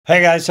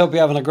Hey guys, hope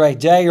you're having a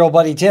great day. Your old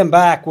buddy Tim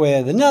back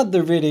with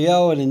another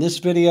video, and in this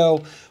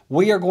video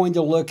we are going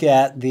to look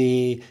at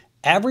the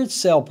average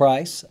sale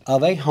price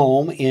of a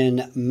home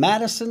in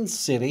Madison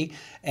City,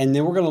 and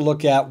then we're going to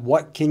look at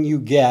what can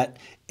you get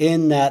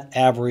in that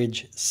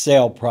average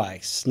sale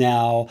price.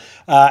 Now,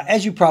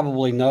 as you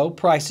probably know,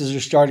 prices are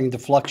starting to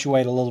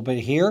fluctuate a little bit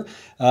here.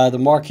 The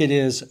market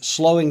is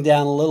slowing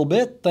down a little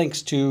bit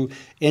thanks to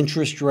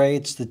interest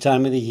rates, the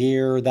time of the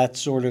year, that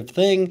sort of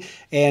thing.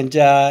 And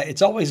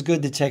it's always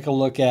good to take a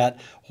look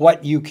at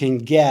what you can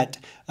get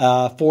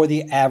for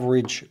the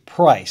average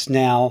price.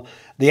 Now,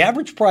 the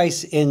average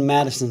price in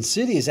Madison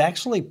City is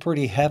actually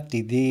pretty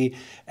hefty. The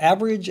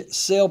average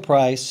sale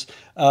price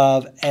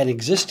of an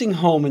existing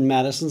home in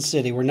Madison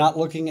City, we're not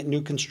looking at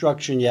new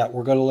construction yet.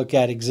 We're going to look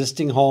at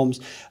existing homes.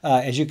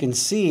 As you can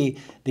see,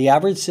 the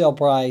average sale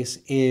price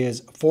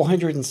is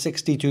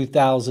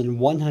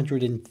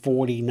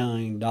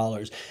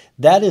 $462,149.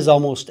 That is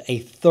almost a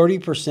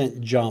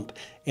 30% jump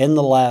in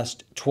the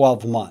last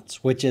 12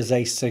 months, which is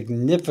a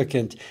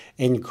significant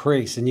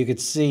increase. And you can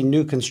see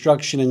new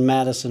construction in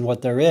Madison,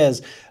 what there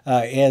is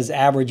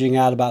averaging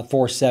out about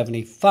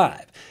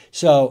 $475,000.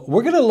 So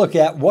we're going to look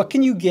at what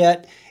can you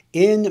get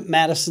in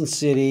Madison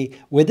City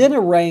within a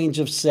range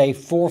of, say,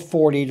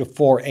 $440,000 to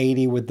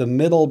 $480,000, with the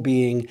middle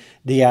being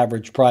the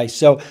average price.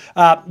 So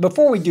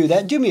before we do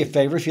that, do me a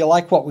favor. If you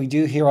like what we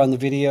do here on the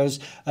videos,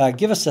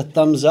 give us a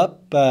thumbs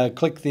up,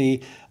 click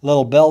the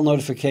little bell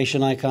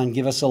notification icon,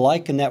 give us a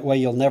like, and that way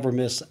you'll never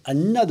miss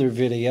another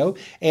video.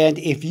 And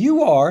if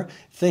you are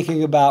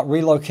thinking about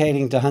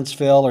relocating to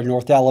Huntsville or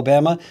North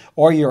Alabama,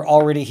 or you're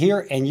already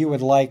here and you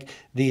would like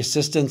the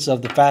assistance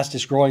of the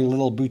fastest growing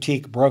little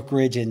boutique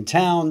brokerage in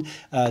town,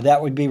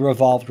 that would be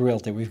Revolved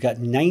Realty. We've got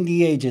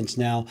 90 agents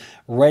now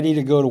ready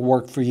to go to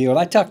work for you. And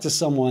I talk to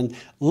someone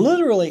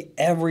literally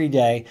every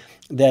day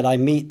that I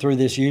meet through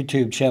this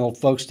YouTube channel,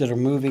 folks that are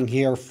moving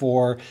here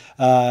for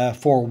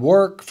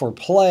work, for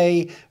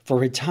play, for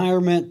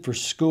retirement, for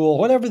school,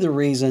 whatever the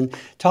reason.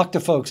 Talk to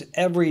folks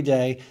every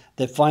day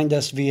that find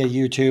us via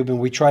YouTube, and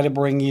we try to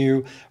bring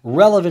you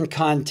relevant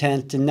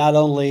content, and not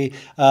only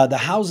the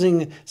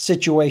housing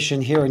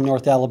situation here in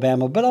North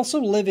Alabama, but also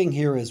living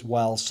here as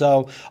well.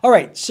 So, all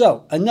right,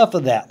 so enough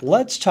of that.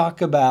 Let's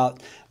talk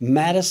about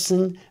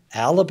Madison,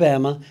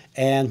 Alabama,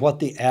 and what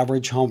the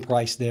average home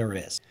price there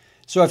is.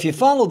 So if you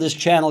follow this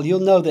channel,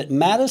 you'll know that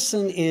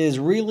Madison is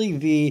really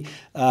the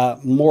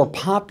more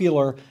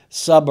popular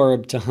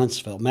suburb to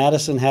Huntsville.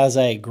 Madison has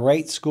a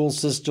great school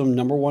system,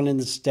 #1 in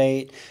the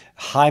state,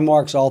 high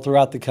marks all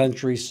throughout the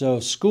country. So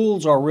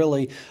schools are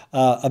really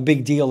a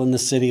big deal in the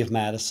city of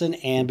Madison.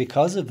 And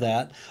because of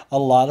that, a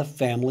lot of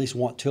families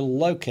want to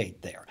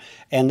locate there.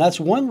 And that's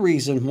one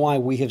reason why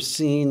we have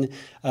seen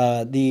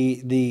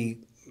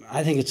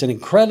I think it's an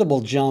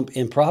incredible jump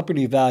in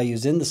property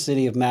values in the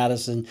city of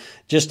Madison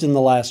just in the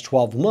last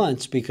 12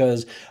 months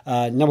because,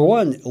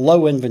 #1,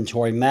 low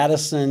inventory.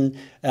 Madison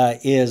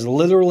is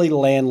literally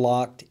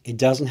landlocked. It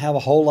doesn't have a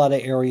whole lot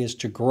of areas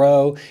to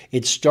grow.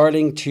 It's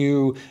starting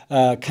to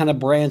kind of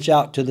branch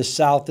out to the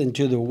south and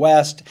to the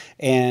west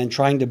and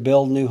trying to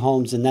build new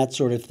homes and that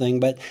sort of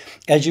thing. But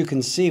as you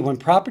can see, when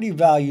property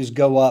values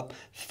go up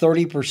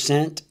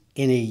 30%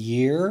 in a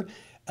year,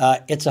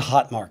 it's a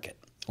hot market.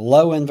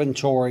 Low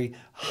inventory,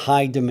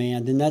 high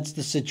demand, and that's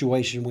the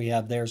situation we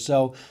have there.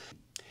 So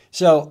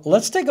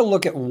let's take a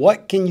look at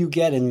what can you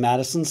get in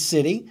Madison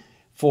City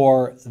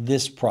for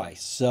this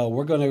price. So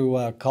we're going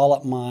to call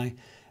up my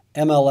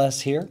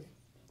MLS here.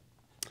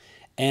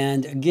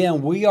 And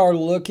again, we are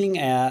looking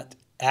at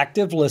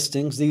active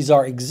listings. These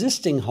are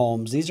existing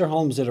homes. These are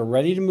homes that are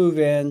ready to move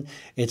in.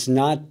 It's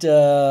not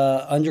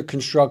under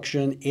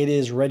construction. It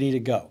is ready to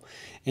go.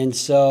 And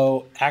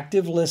so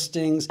active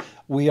listings,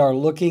 we are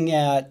looking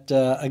at,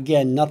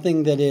 again,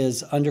 nothing that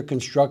is under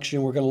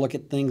construction. We're going to look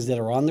at things that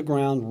are on the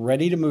ground,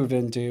 ready to move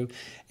into.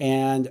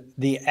 And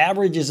the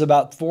average is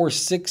about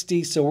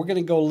 $460. So we're going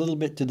to go a little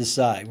bit to the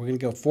side. We're going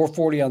to go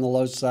 $440 on the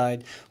low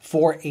side,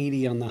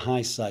 $480 on the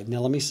high side.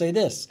 Now, let me say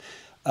this.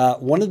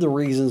 One of the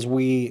reasons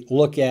we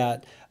look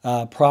at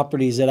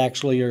properties that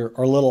actually are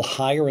a little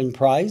higher in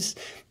price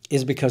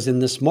is because in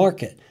this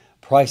market,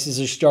 prices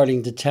are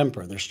starting to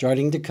temper. They're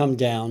starting to come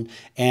down,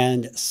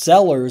 and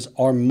sellers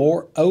are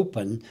more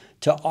open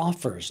to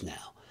offers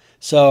now.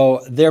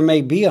 So there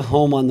may be a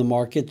home on the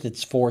market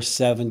that's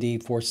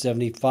 $470,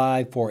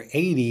 $475,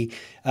 $480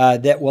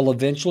 that will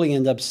eventually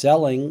end up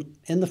selling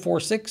in the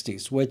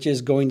 $460s, which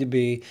is going to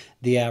be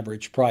the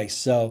average price.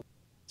 So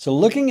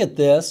looking at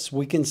this,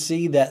 we can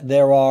see that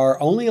there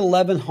are only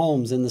 11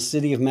 homes in the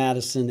city of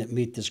Madison that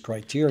meet this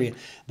criteria.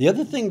 The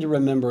other thing to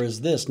remember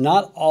is this: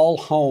 not all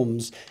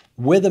homes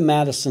with a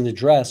Madison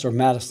address or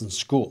Madison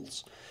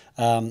schools.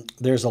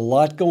 There's a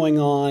lot going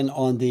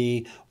on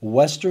the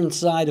western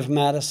side of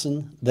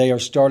Madison. They are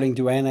starting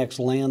to annex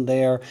land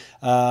there,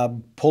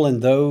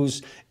 pulling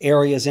those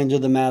areas into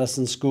the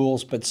Madison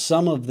schools, but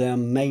some of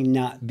them may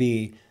not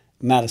be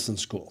Madison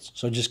schools.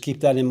 So just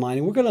keep that in mind.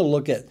 And we're going to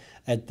look at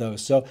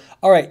those. So,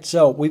 all right,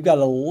 so we've got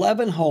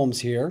 11 homes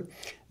here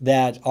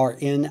that are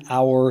in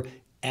our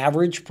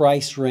Average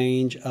price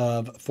range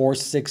of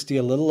 460,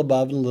 a little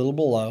above and a little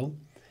below.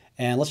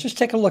 And let's just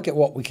take a look at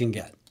what we can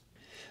get.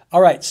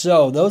 All right,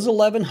 so those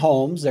 11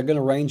 homes, they're going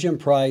to range in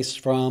price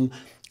from,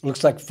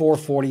 looks like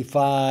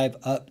 445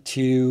 up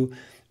to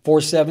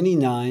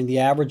 479. The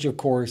average, of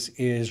course,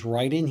 is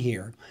right in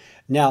here.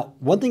 Now,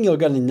 one thing you're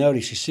going to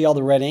notice, you see all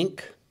the red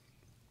ink?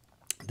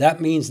 That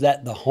means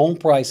that the home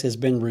price has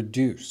been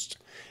reduced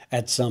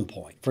at some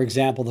point. For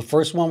example, the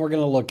first one we're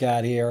going to look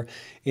at here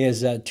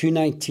is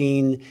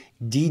 219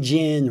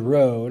 Dijon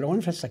Road. I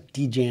wonder if it's like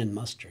Dijon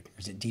Mustard, or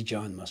is it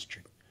Dijon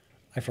Mustard?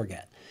 I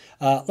forget.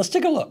 Let's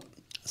take a look.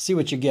 See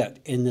what you get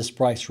in this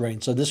price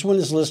range. So this one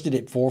is listed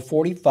at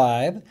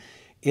 $445.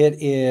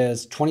 It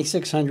is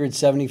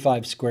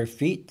 2,675 square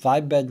feet,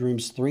 5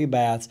 bedrooms, 3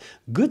 baths.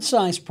 Good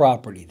sized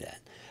property then.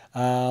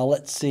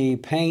 Let's see,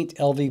 paint,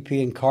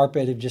 LVP, and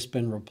carpet have just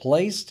been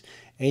replaced.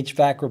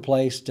 HVAC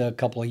replaced a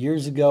couple of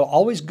years ago.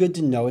 Always good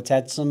to know. It's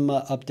had some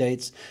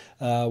updates.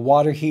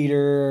 Water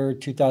heater,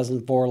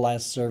 2004,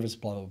 last service,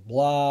 blah,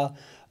 blah,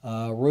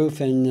 blah. Roof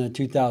in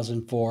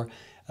 2004.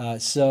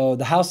 So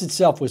the house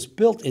itself was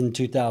built in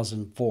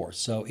 2004.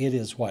 So it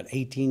is, what,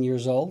 18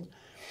 years old?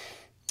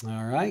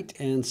 All right.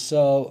 And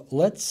so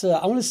let's,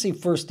 I want to see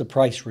first the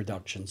price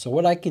reduction. So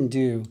what I can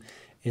do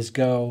is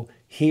go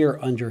here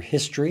under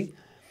history.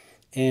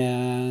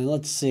 And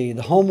let's see,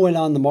 the home went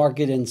on the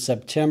market in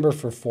September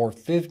for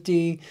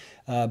 $450.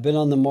 Been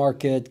on the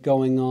market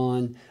going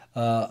on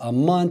a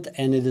month,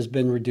 and it has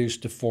been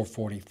reduced to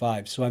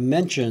 $445. So I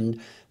mentioned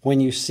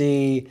when you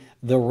see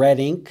the red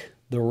ink,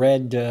 the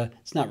red,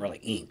 it's not really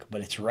ink,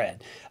 but it's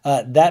red.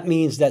 That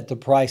means that the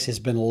price has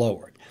been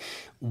lowered.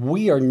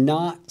 We are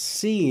not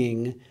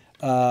seeing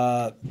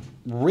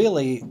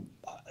really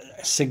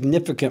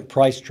significant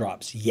price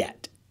drops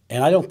yet.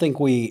 And I don't think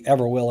we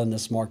ever will in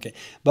this market.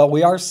 But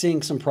we are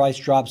seeing some price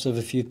drops of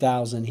a few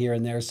thousand here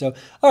and there. So,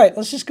 all right,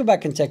 let's just go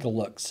back and take a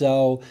look.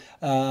 So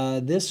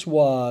this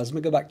was, let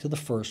me go back to the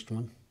first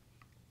one.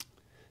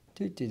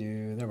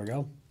 There we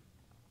go.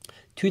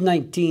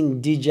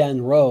 219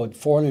 Dijon Road,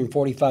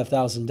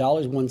 $445,000,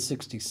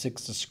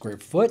 $166 a square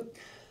foot.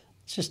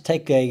 Let's just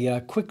take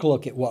a quick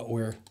look at what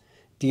we're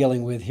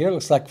dealing with here.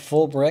 Looks like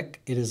full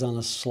brick. It is on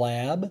a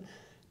slab.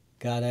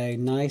 Got a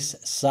nice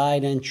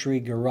side entry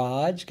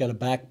garage. Got a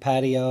back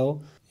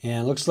patio.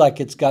 And it looks like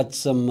it's got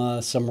some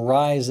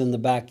rise in the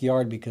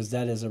backyard because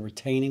that is a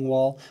retaining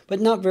wall,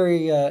 but not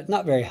very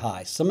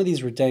high. Some of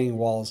these retaining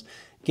walls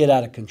get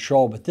out of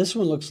control, but this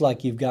one looks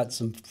like you've got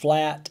some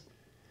flat.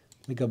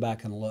 Let me go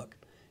back and look.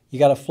 You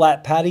got a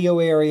flat patio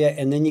area,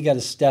 and then you got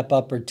a step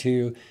up or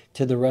two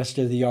to the rest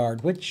of the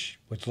yard, which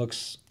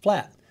looks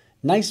flat.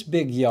 Nice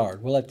big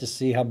yard. We'll have to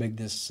see how big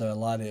this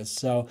lot is.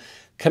 So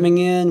coming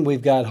in,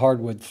 we've got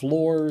hardwood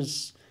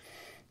floors.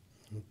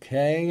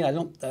 Okay, I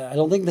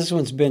don't think this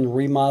one's been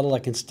remodeled. I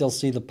can still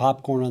see the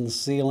popcorn on the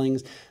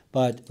ceilings,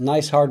 but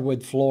nice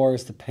hardwood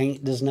floors. The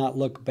paint does not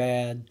look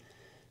bad.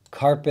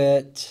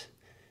 Carpet,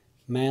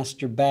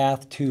 master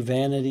bath, 2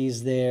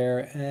 vanities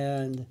there,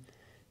 and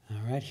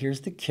all right,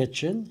 here's the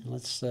kitchen.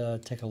 Let's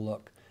take a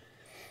look.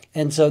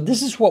 And so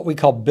this is what we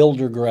call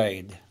builder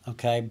grade.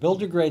 Okay,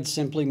 builder grade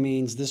simply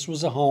means this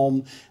was a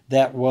home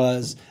that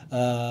was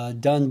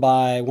done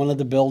by one of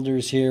the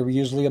builders here,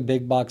 usually a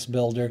big box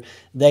builder.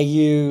 They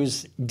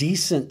use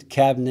decent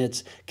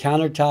cabinets.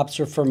 Countertops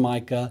are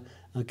Formica.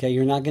 Okay,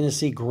 you're not going to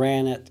see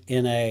granite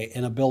in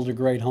a builder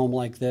grade home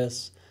like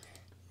this.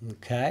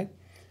 Okay,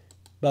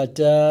 but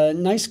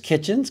nice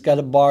kitchen. It's got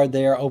a bar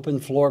there, open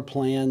floor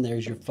plan.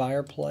 There's your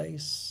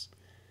fireplace.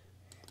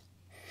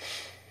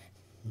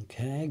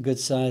 Okay, good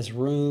sized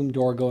room,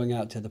 door going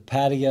out to the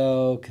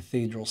patio,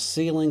 cathedral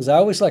ceilings. I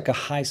always like a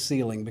high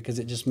ceiling because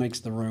it just makes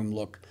the room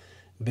look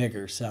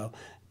bigger. So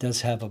it does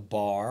have a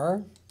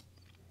bar.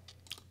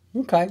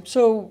 Okay,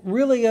 so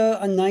really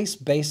a nice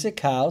basic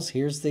house.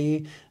 Here's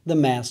the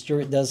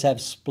master. It does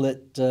have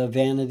split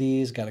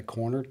vanities, got a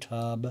corner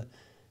tub,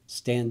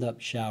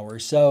 stand-up shower.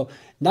 So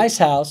nice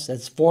house.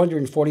 That's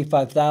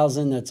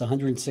 $445,000. That's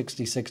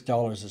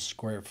 $166 a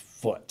square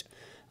foot.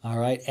 All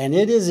right, and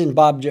it is in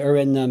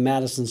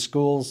Madison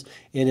schools.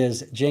 It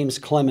is James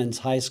Clemens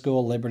High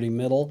School, Liberty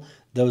Middle.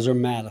 Those are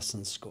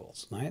Madison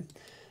schools. Right.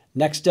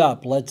 Next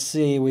up, let's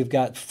see. We've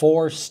got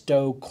 4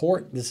 Stowe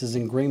Court. This is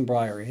in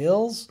Greenbrier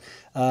Hills.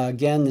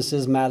 Again, this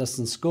is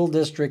Madison School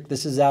District.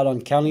 This is out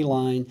on County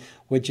Line,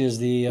 which is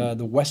the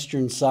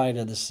western side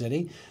of the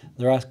city.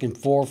 They're asking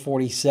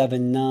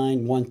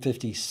 $447,900,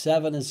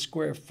 $157 a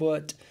square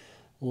foot.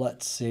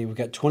 Let's see. We've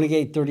got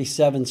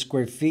 2837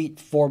 square feet,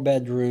 4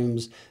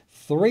 bedrooms.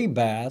 3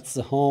 baths,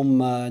 the home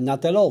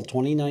not that old,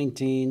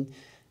 2019.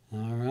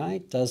 All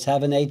right, does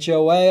have an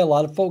HOA. A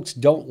lot of folks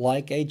don't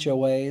like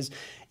HOAs.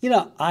 You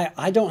know,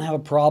 I don't have a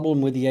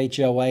problem with the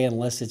HOA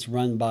unless it's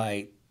run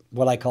by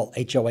what I call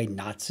HOA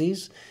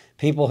Nazis,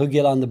 people who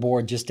get on the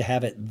board just to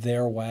have it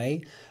their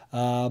way.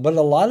 But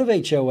a lot of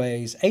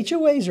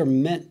HOAs are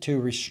meant to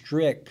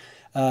restrict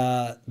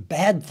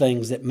bad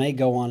things that may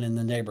go on in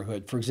the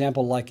neighborhood. For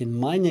example, like in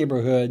my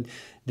neighborhood,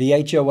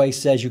 the HOA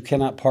says you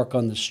cannot park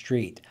on the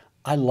street.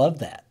 I love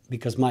that.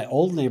 because my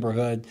old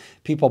neighborhood,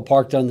 people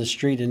parked on the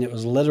street and it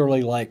was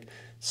literally like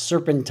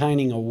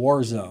serpentining a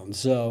war zone.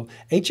 So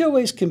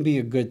HOAs can be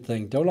a good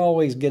thing. Don't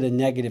always get a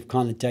negative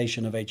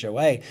connotation of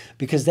HOA,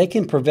 because they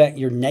can prevent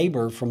your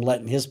neighbor from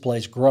letting his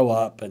place grow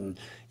up and,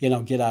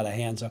 get out of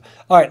hand. So,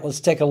 all right, let's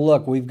take a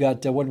look. We've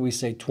got, what did we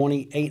say,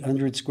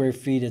 2,800 square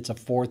feet. It's a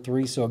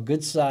 4.3, so a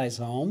good size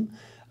home.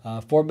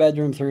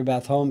 4-bedroom,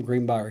 3-bath home,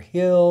 Greenbrier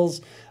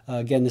Hills.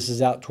 Again, this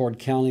is out toward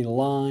county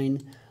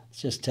line.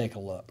 Let's just take a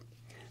look.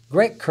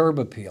 Great curb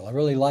appeal. I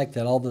really like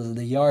that. Although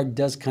the yard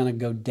does kind of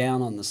go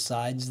down on the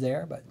sides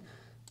there, but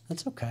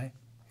that's okay.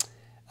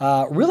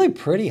 Really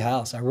pretty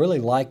house. I really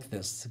like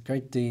this.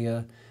 Great,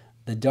 the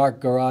dark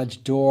garage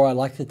door. I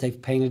like that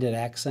they've painted it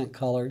accent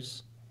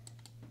colors.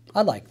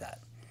 I like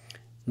that.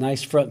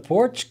 Nice front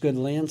porch, good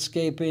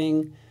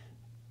landscaping.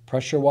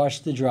 Pressure wash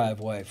the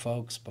driveway,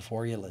 folks,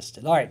 before you list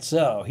it. All right,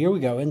 so here we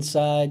go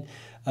inside.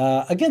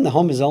 Again, the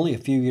home is only a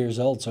few years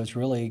old, so it's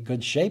really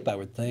good shape, I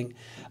would think.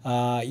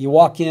 You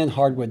walk in,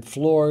 hardwood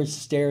floors,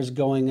 stairs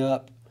going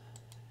up.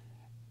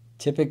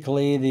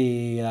 Typically,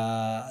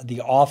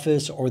 the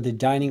office or the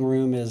dining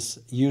room is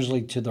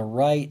usually to the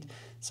right.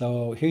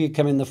 So here you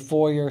come in the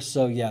foyer.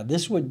 So yeah,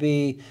 this would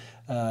be,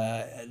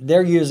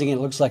 they're using it,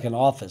 looks like an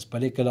office,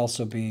 but it could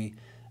also be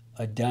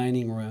a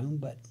dining room.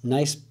 But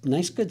nice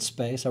good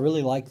space. I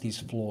really like these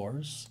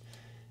floors.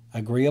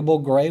 Agreeable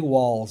gray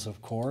walls,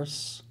 of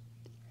course.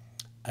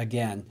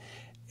 Again,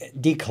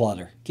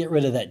 declutter. Get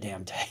rid of that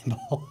damn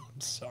table.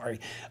 I'm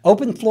sorry.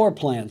 Open floor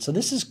plan. So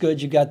this is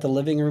good. You got the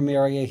living room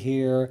area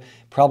here.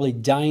 Probably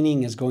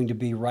dining is going to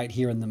be right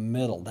here in the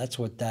middle. That's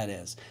what that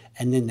is.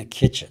 And then the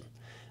kitchen.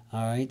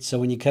 All right. So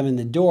when you come in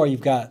the door, you've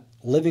got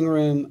living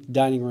room,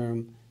 dining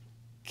room,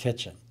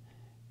 kitchen.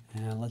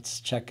 And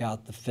let's check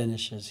out the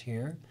finishes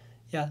here.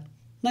 Yeah,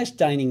 nice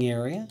dining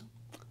area.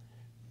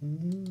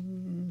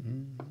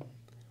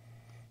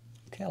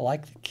 Okay, I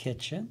like the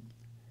kitchen.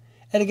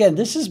 And again,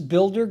 this is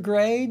builder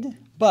grade,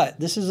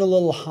 but this is a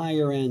little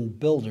higher end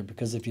builder,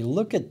 because if you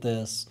look at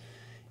this,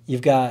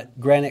 you've got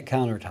granite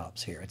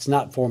countertops here. It's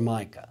not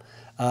Formica.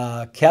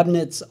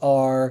 Cabinets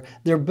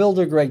they're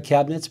builder grade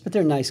cabinets, but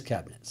they're nice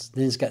cabinets.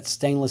 Then it's got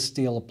stainless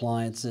steel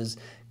appliances.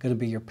 Going to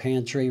be your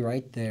pantry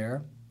right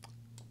there.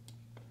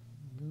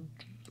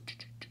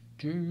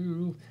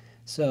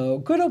 So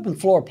good open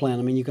floor plan.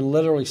 I mean, you can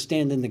literally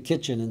stand in the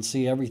kitchen and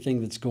see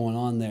everything that's going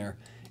on there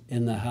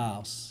in the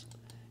house.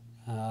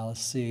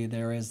 Let's see,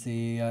 there is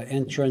the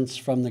entrance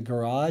from the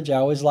garage. I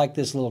always like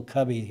this little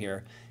cubby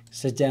here.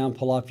 Sit down,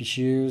 pull off your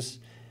shoes.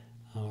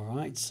 All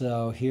right,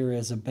 so here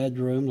is a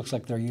bedroom. Looks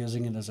like they're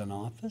using it as an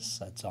office.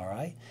 That's all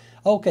right.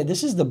 Okay,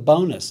 this is the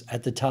bonus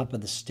at the top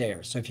of the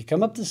stairs. So if you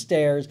come up the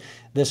stairs,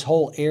 this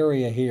whole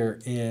area here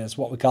is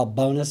what we call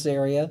bonus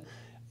area.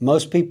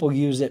 Most people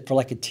use it for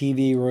like a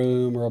TV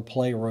room or a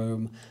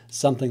playroom,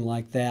 something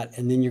like that.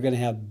 And then you're going to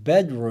have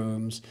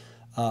bedrooms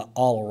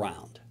all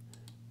around.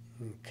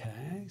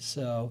 Okay,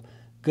 so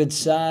good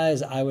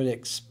size. I would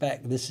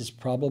expect this is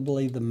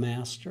probably the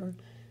master.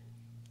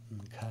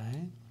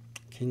 Okay,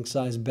 king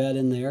size bed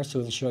in there, so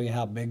it'll show you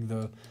how big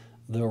the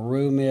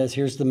room is.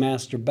 Here's the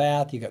master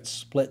bath. You got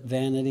split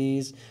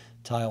vanities,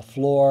 tile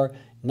floor,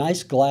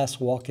 nice glass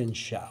walk-in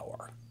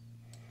shower.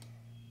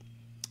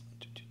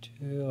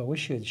 I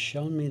wish you had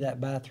shown me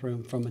that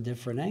bathroom from a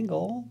different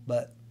angle,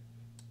 but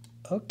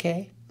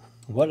okay,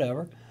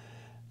 whatever.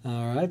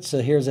 All right,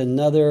 so here's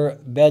another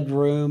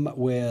bedroom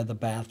with a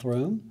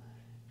bathroom.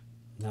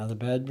 Another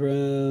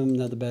bedroom,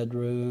 another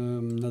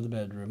bedroom, another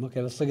bedroom.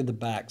 Okay, let's look at the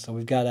back. So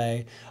we've got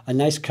a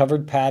nice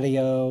covered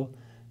patio,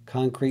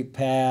 concrete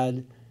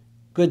pad,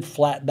 good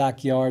flat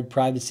backyard,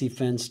 privacy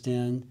fenced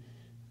in.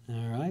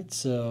 All right,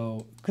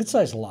 so good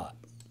sized lot.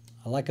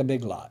 I like a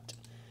big lot.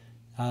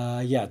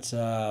 Yeah, it's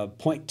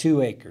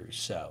 0.2 acres,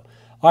 so.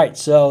 All right,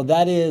 so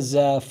that is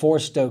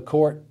Forstow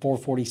Court,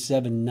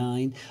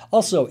 447.9.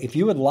 Also, if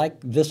you would like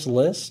this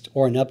list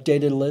or an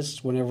updated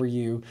list whenever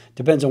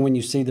depends on when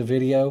you see the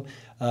video,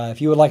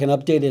 if you would like an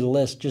updated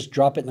list, just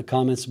drop it in the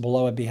comments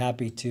below. I'd be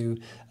happy to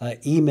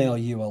email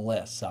you a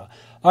list. So,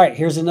 all right,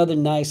 here's another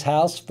nice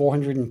house,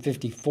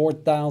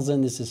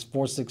 $454,000. This is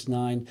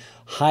 469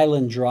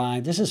 Highland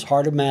Drive. This is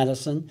heart of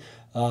Madison.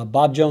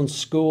 Bob Jones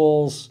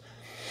Schools.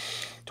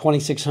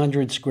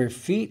 2,600 square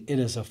feet. It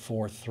is a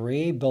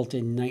 4.3, built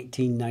in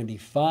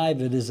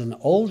 1995. It is an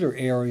older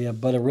area,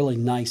 but a really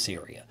nice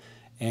area.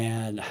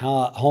 And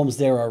homes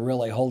there are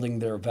really holding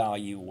their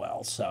value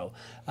well. So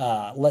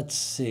let's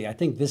see. I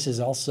think this is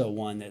also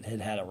one that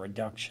had a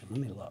reduction. Let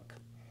me look.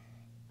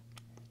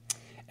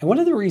 And one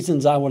of the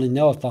reasons I want to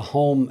know if a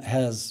home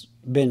has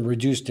been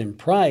reduced in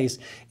price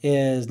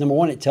is, number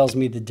one, it tells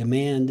me the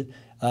demand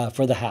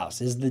for the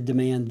house. Is the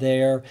demand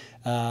there?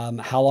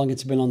 How long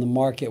it's been on the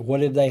market?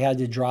 What have they had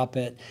to drop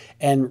it?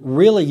 And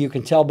really, you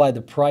can tell by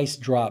the price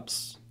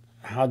drops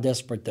how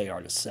desperate they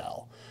are to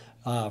sell.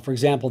 For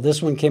example,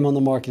 this one came on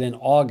the market in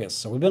August,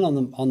 so we've been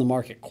on the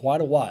market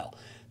quite a while.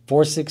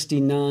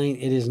 469.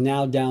 It is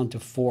now down to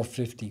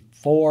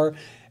 454.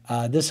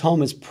 This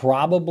home is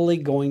probably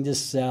going to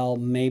sell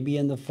maybe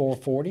in the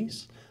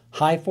 440s,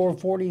 high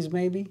 440s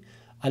maybe.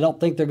 I don't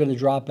think they're going to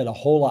drop it a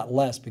whole lot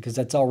less because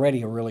that's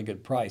already a really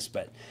good price.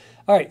 But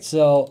all right,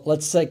 so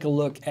let's take a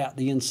look at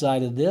the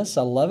inside of this.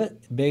 I love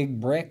it.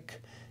 Big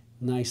brick,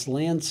 nice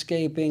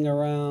landscaping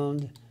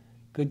around,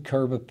 good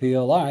curb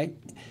appeal. All right,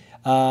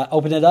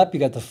 open it up. You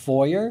got the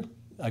foyer,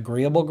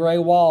 agreeable gray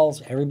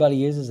walls. Everybody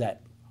uses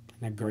that,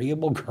 an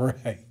agreeable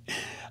gray.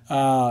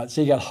 So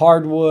you got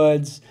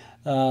hardwoods.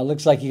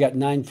 Looks like you got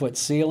 9-foot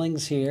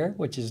ceilings here,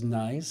 which is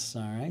nice.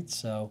 All right,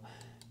 so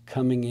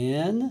coming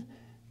in,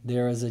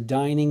 there is a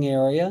dining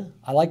area.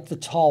 I like the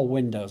tall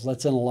windows.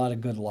 Lets in a lot of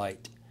good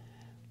light.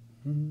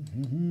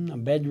 A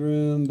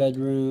bedroom,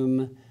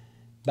 bathroom.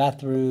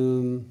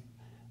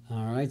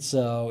 All right,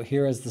 so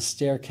here is the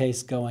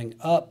staircase going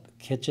up.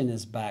 Kitchen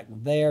is back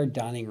there.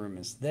 Dining room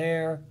is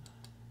there.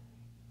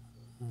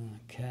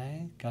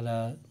 Okay, got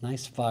a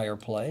nice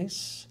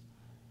fireplace.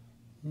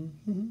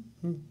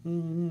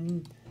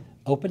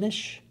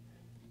 Openish.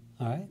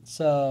 All right,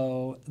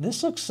 so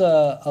this looks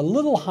a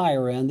little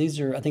higher end.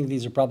 I think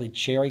these are probably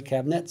cherry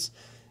cabinets.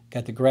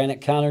 Got the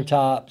granite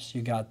countertops.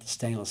 You got the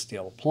stainless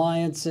steel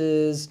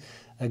appliances.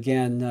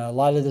 Again, a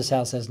lot of this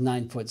house has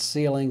 9-foot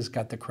ceilings.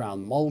 Got the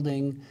crown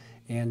molding,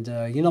 and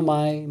you know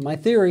my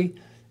theory: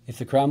 if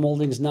the crown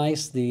molding is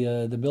nice,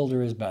 the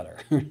builder is better.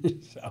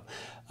 So,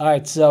 all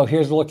right, so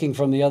here's looking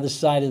from the other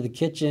side of the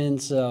kitchen.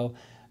 So,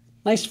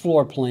 nice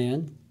floor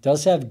plan.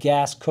 Does have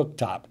gas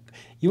cooktop.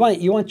 You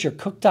want your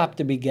cooktop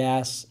to be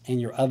gas and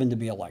your oven to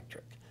be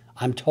electric.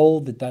 I'm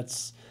told that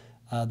that's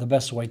the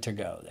best way to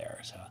go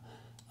there. So,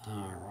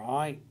 all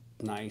right,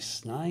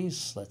 nice.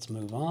 Let's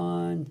move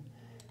on.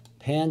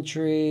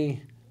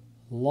 Pantry,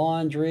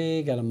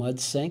 laundry, got a mud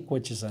sink,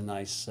 which is a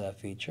nice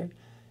feature.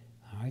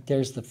 All right,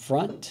 there's the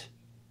front.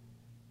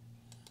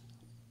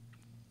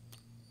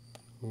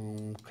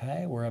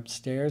 Okay, we're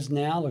upstairs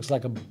now. Looks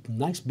like a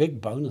nice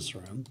big bonus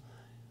room.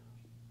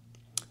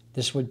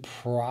 This would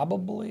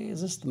probably,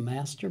 is this the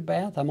master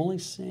bath? I'm only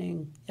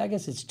seeing, yeah, I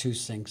guess it's 2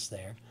 sinks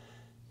there.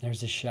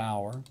 There's a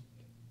shower.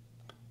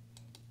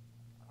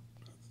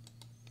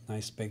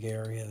 Nice big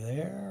area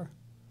there.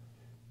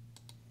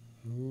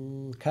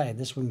 Okay,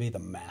 this would be the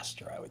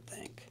master, I would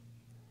think.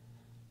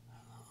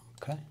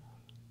 Okay. I'm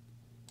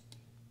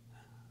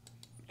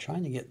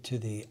trying to get to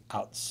the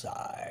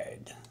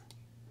outside.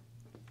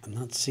 I'm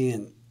not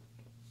seeing,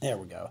 there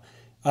we go.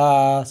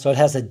 So it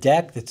has a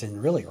deck that's in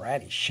really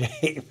ratty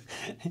shape.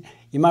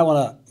 You might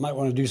want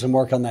to do some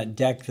work on that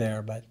deck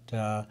there, but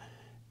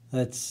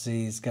let's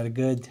see. It's got a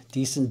good,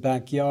 decent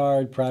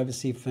backyard,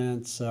 privacy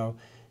fence. So,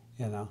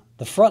 you know,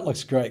 the front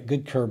looks great.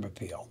 Good curb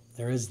appeal.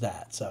 There is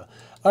that. So,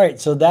 all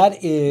right. So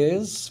that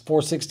is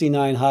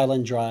 469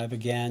 Highland Drive.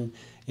 Again,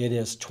 it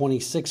is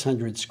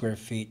 2,600 square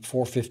feet.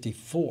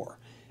 454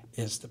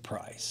 is the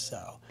price.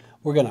 So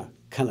we're gonna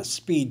kind of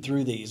speed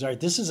through these. All right.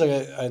 This is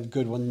a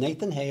good one.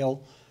 Nathan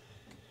Hale.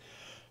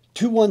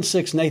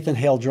 216 Nathan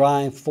Hale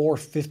Drive,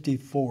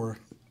 454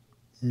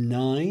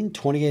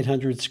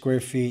 2,800 square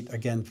feet.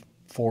 Again,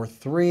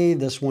 4.3.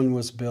 This one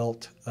was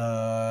built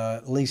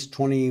at least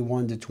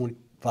 21 to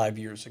 25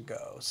 years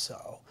ago.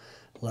 So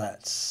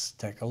let's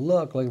take a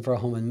look. Looking for a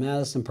home in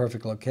Madison,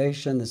 perfect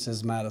location. This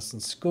is Madison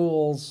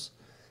Schools.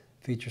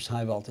 Features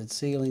high vaulted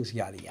ceilings,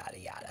 yada, yada,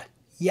 yada.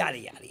 Yada,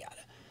 yada, yada.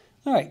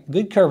 All right,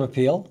 good curb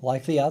appeal.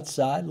 Like the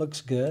outside,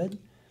 looks good.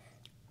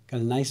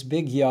 Got a nice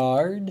big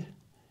yard.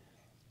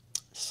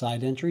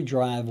 Side entry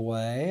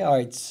driveway. All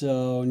right,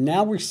 so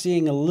now we're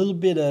seeing a little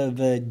bit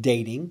of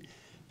dating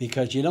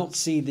because you don't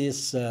see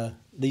this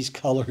these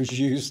colors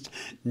used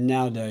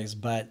nowadays.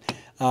 But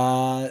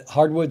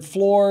hardwood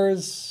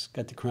floors,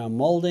 got the crown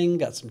molding,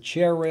 got some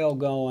chair rail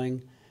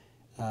going.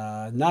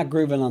 Not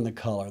grooving on the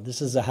color.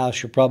 This is a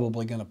house you're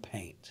probably going to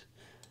paint.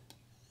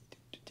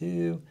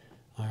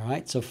 All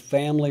right, so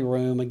family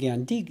room.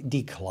 Again,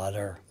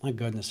 declutter. My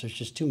goodness, there's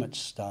just too much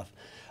stuff.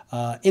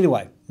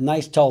 Anyway,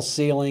 nice tall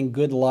ceiling,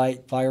 good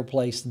light,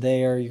 fireplace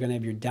there. You're going to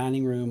have your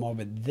dining room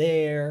over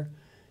there.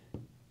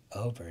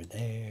 Over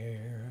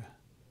there.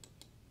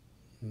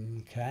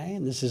 Okay,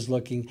 and this is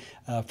looking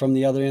from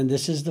the other end.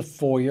 This is the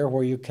foyer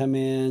where you come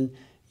in.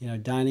 You know,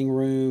 dining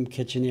room,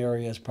 kitchen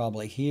area is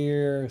probably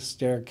here.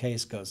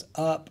 Staircase goes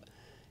up.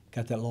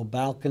 Got that little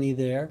balcony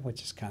there,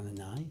 which is kind of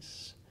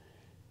nice.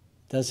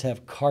 Does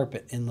have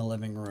carpet in the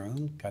living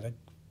room. Got a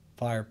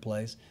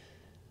fireplace.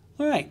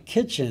 All right,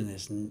 kitchen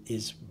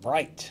is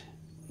bright,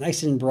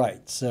 nice and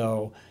bright.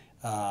 So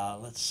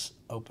let's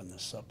open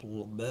this up a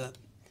little bit.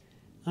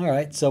 All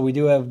right, so we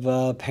do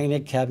have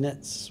painted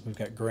cabinets. We've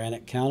got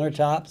granite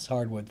countertops,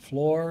 hardwood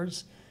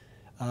floors.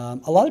 A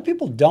lot of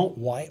people don't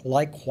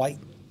like white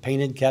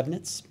painted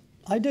cabinets.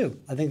 I do.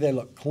 I think they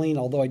look clean,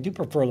 although I do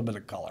prefer a little bit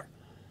of color.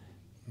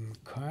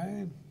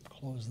 Okay,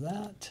 close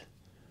that.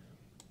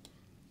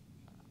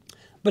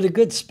 But a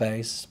good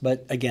space.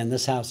 But again,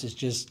 this house is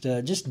just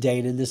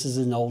dated. This is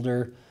an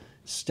older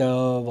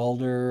stove,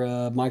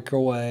 older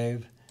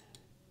microwave.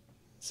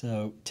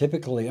 So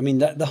typically, I mean,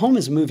 the home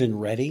is move-in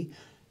ready.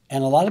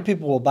 And a lot of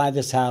people will buy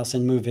this house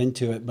and move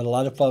into it. But a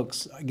lot of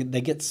folks,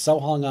 they get so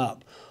hung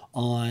up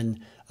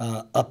on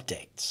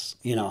updates.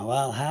 You know,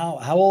 well,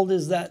 how old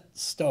is that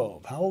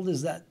stove? How old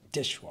is that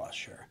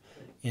dishwasher.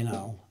 You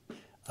know,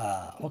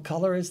 what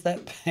color is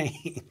that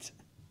paint?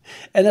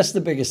 And that's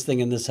the biggest thing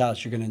in this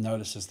house you're going to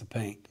notice is the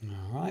paint.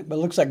 All right, but it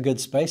looks like good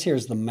space.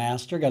 Here's the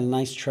master. Got a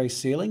nice tray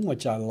ceiling,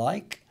 which I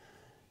like.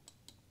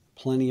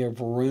 Plenty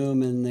of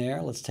room in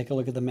there. Let's take a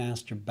look at the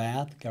master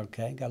bath.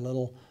 Okay, got a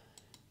little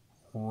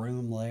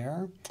room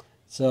there.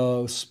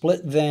 So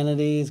split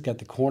vanities, got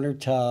the corner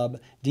tub.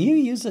 Do you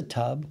use a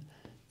tub?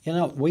 You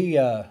know,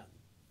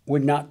 we're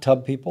not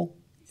tub people.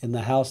 In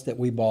the house that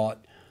we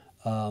bought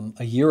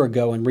a year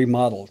ago and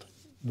remodeled,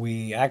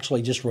 we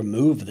actually just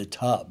removed the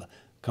tub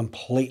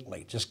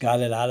completely. Just got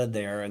it out of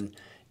there and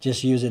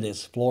just use it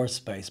as floor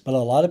space. But a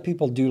lot of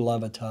people do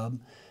love a tub.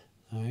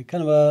 All right,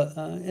 kind of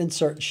a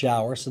insert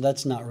shower, so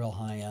that's not real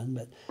high end,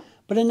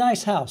 but a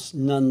nice house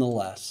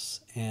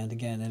nonetheless. And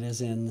again, it is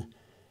in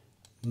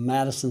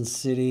Madison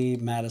City,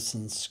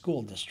 Madison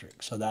School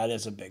District, so that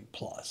is a big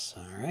plus.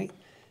 All right,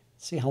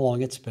 see how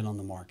long it's been on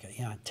the market.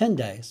 Yeah, 10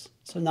 days,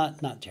 so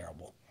not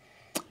terrible.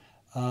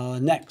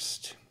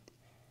 Next.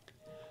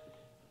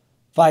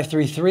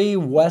 533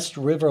 West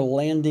River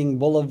Landing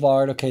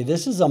Boulevard. Okay,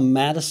 this is a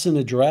Madison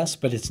address,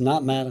 but it's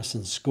not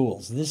Madison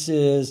Schools. This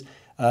is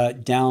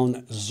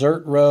down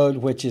Zert Road,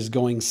 which is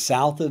going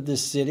south of the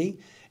city.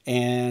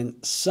 And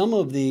some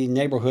of the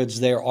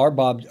neighborhoods there are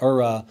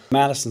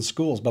Madison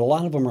Schools, but a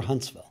lot of them are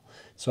Huntsville.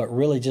 So it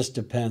really just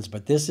depends.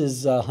 But this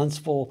is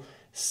Huntsville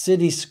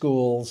City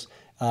Schools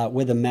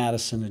with a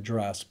Madison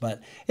address.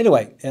 But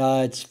anyway,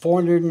 it's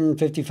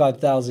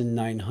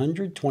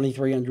 455,900,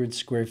 2,300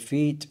 square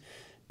feet.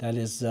 That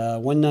is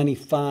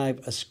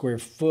 $195 a square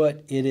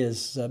foot. It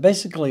is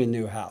basically a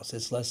new house.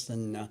 It's less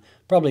than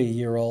probably a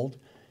year old.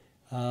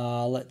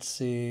 Let's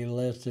see,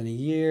 less than a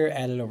year,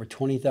 added over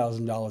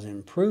 $20,000 in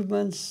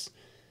improvements.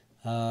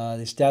 The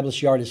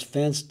established yard is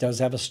fenced, does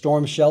have a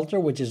storm shelter,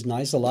 which is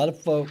nice. A lot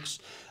of folks,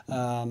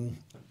 one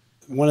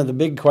of the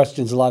big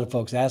questions a lot of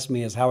folks ask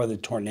me is, how are the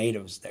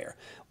tornadoes there?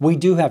 We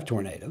do have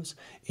tornadoes.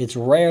 It's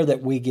rare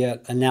that we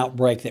get an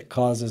outbreak that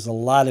causes a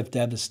lot of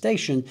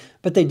devastation,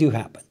 but they do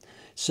happen.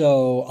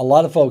 So a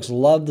lot of folks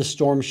love the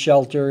storm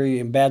shelter.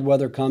 When bad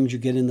weather comes, you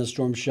get in the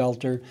storm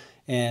shelter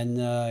and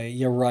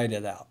you ride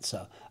it out. So,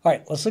 all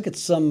right, let's look at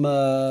some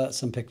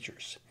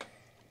pictures.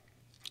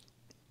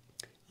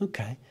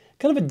 Okay,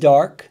 kind of a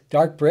dark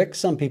brick.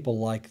 Some people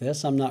like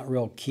this. I'm not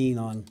real keen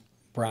on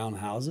brown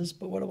houses,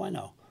 but what do I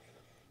know?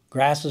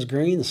 Grass is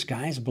green, the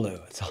sky's blue.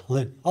 It's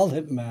all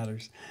that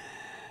matters.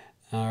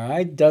 All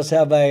right, does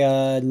have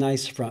a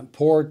nice front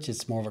porch.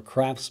 It's more of a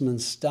craftsman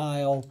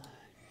style.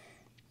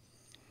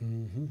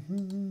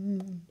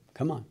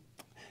 Come on.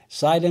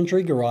 Side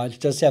entry garage.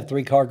 Does have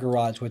 3-car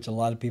garage, which a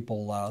lot of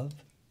people love.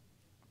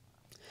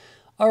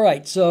 All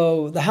right,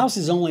 so the house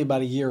is only about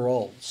a year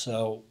old.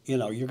 So, you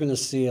know, you're going to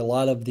see a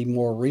lot of the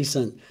more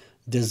recent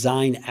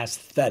design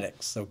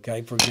aesthetics,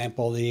 okay? For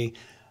example, the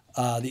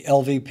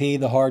LVP,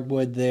 the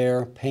hardwood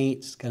there,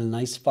 paint's got a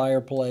nice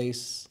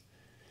fireplace.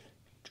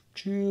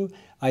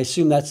 I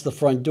assume that's the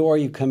front door.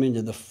 You come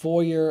into the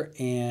foyer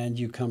and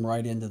you come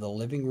right into the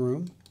living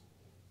room.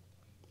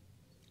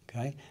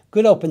 Okay,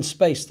 good open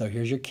space though.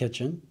 Here's your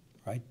kitchen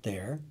right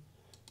there.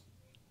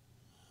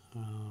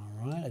 All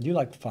right, I do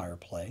like the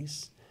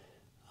fireplace.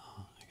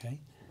 Okay.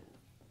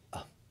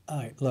 All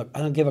right, look, I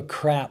don't give a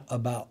crap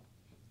about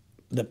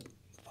the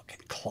fucking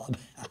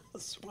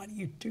clubhouse. Why do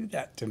you do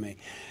that to me?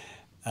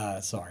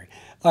 Sorry.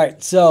 All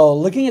right, so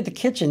looking at the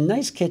kitchen,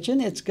 nice kitchen.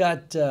 It's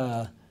got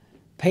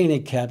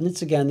painted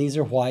cabinets. Again, these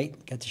are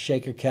white. Got the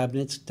shaker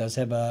cabinets. Does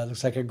have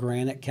looks like a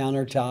granite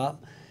countertop.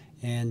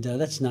 And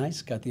that's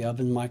nice. Got the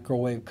oven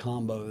microwave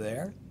combo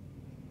there.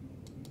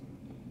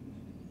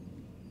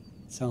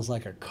 Sounds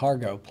like a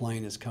cargo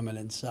plane is coming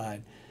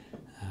inside.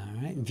 All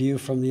right, view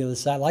from the other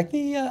side. I like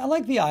the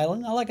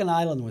island. I like an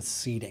island with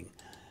seating.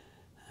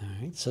 All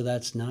right, so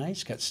that's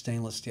nice. Got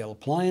stainless steel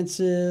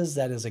appliances.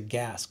 That is a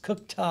gas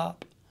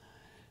cooktop.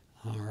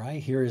 All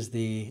right, here is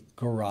the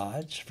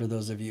garage for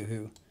those of you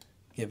who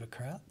give a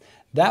crap.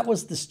 That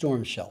was the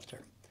storm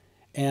shelter.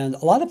 And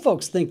a lot of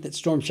folks think that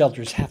storm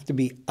shelters have to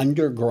be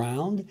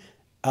underground.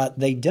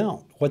 They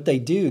don't. What they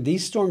do,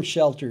 these storm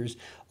shelters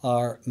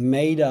are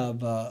made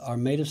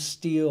of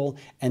steel,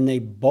 and they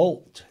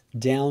bolt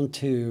down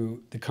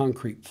to the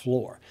concrete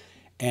floor.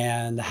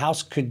 And the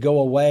house could go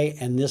away,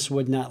 and this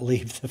would not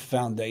leave the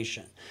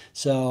foundation.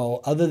 So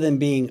other than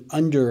being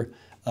underground,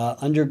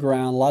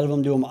 a lot of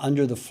them do them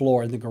under the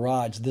floor in the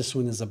garage. This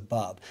one is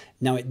above.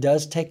 Now, it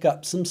does take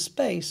up some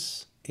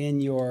space in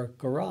your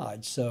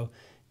garage, so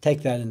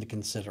take that into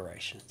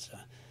consideration. So,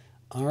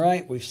 all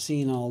right, we've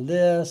seen all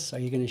this. Are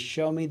you going to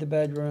show me the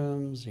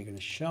bedrooms? Are you going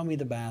to show me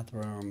the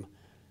bathroom?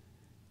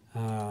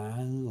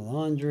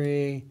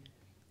 Laundry.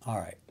 All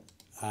right,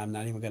 I'm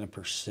not even going to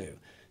pursue.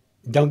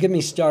 Don't get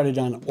me started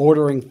on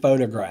ordering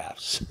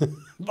photographs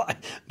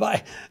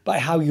by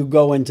how you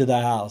go into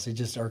the house. It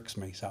just irks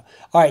me. So,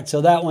 all right,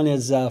 so that one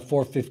is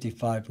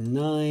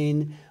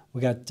 455.9.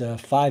 We got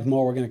 5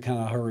 more. We're going to kind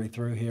of hurry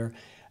through here.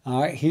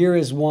 All right, here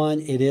is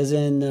one. It is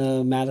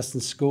in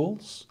Madison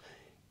Schools.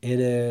 It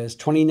is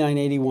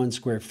 2,981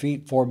 square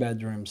feet, 4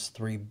 bedrooms,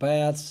 3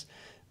 baths.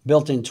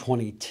 built in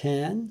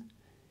 2010,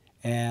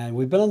 and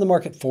we've been on the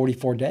market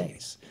 44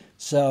 days.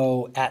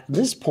 So at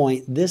this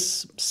point,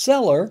 this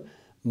seller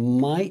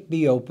might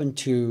be open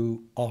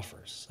to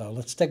offers. So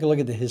let's take a look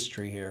at the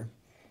history here.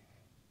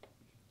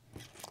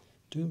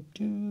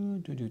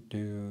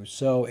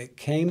 So it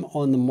came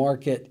on the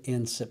market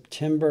in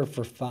September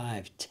for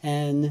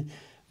 $510.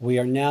 We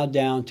are now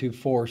down to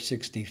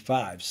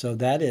 $465. So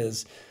that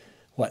is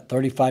what,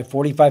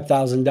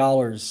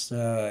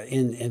 $45,000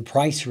 in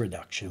price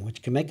reduction,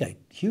 which can make a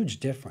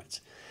huge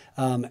difference.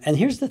 And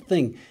here's the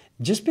thing: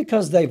 just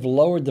because they've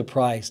lowered the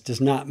price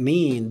does not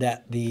mean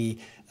that the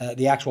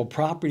actual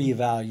property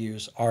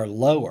values are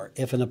lower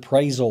if an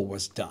appraisal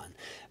was done,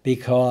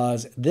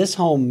 because this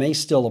home may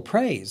still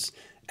appraise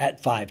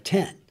at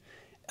 $510.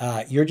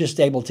 You're just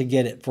able to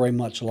get it for a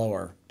much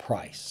lower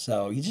price.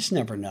 So you just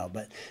never know.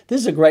 But this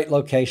is a great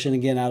location,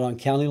 again, out on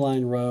County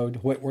Line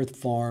Road, Whitworth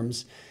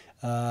Farms.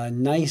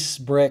 Nice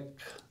brick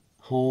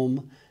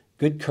home,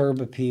 good curb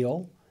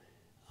appeal.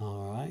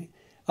 All right.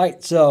 All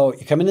right, so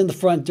you're coming in the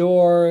front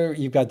door.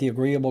 You've got the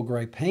agreeable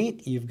gray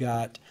paint. You've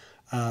got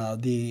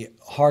the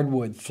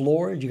hardwood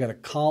floors. You've got a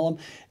column.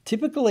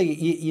 Typically,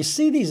 you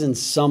see these in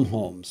some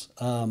homes.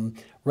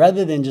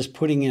 Rather than just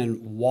putting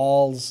in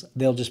walls,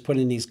 they'll just put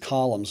in these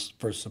columns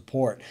for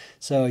support.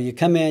 So you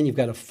come in, you've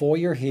got a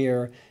foyer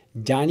here,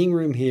 dining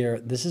room here.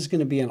 This is going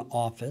to be an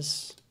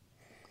office.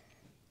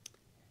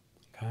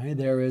 Okay,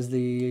 there is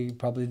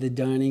probably the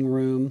dining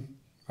room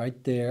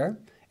right there.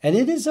 And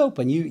it is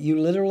open. You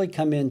literally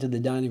come into the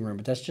dining room,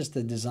 but that's just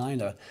the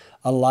design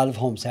a lot of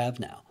homes have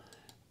now.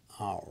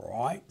 All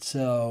right,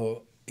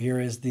 so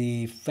here is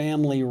the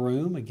family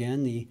room.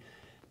 Again, the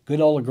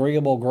good old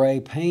agreeable gray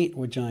paint,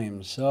 which I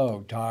am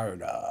so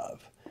tired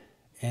of.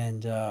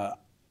 And,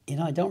 you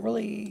know, I don't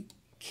really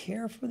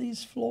care for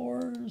these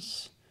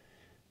floors.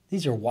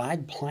 These are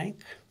wide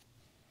plank.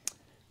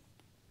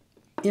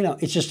 You know,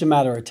 it's just a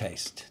matter of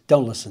taste.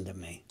 Don't listen to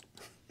me.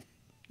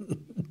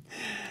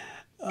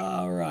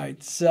 All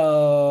right,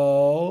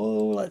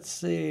 so let's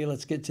see.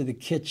 Let's get to the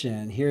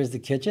kitchen. Here's the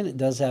kitchen. It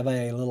does have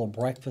a little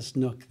breakfast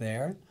nook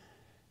there.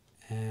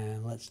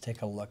 And let's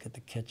take a look at the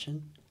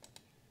kitchen.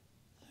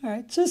 All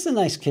right, so it's a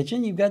nice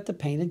kitchen. You've got the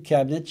painted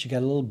cabinets. You've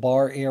got a little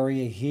bar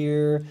area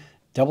here.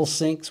 Double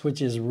sinks,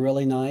 which is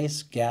really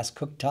nice. Gas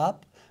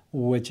cooktop,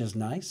 which is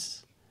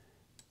nice.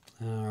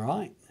 All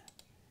right.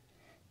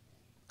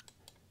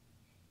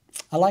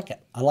 I like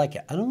it. I like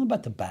it. I don't know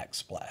about the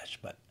backsplash,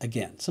 but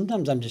again,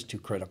 sometimes I'm just too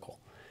critical.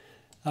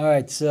 All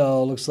right,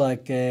 so looks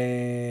like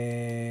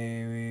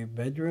a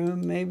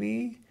bedroom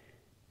maybe.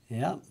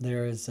 Yeah,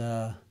 there's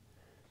the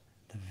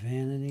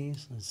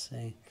vanities. Let's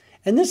see.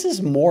 And this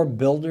is more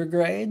builder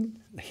grade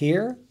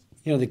here.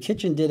 You know, the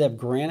kitchen did have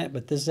granite,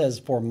 but this has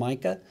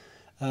Formica.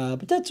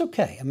 But that's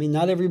okay. I mean,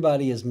 not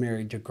everybody is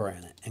married to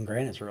granite, and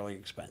granite's really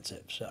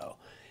expensive. So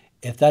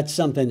if that's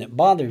something that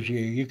bothers you,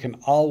 you can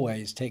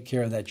always take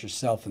care of that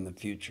yourself in the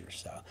future.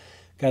 So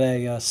got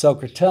a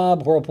soaker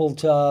tub, whirlpool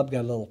tub,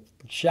 got a little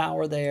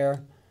shower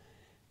there.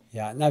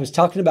 Yeah, and I was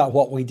talking about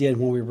what we did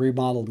when we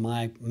remodeled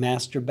my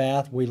master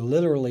bath. We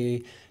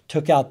literally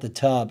took out the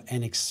tub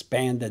and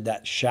expanded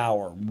that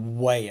shower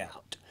way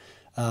out.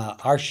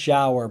 Our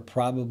shower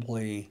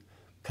probably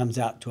comes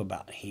out to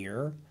about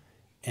here.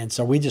 And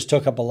so we just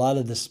took up a lot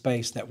of the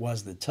space that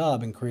was the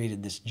tub and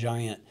created this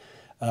giant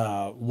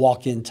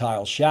walk-in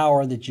tile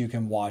shower that you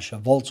can wash a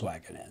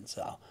Volkswagen in.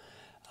 So,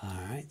 all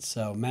right,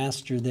 so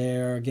master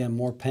there. Again,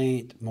 more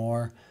paint,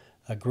 more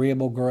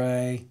agreeable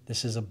gray.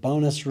 This is a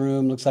bonus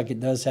room. Looks like it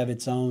does have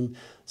its own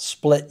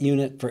split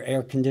unit for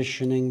air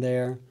conditioning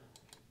there.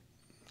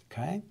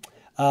 Okay.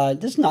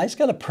 This is nice.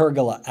 Got a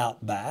pergola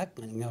out back.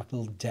 And got a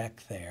little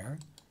deck there.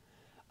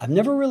 I've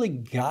never really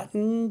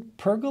gotten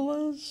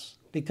pergolas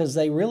because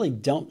they really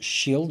don't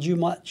shield you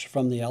much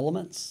from the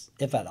elements,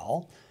 if at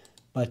all.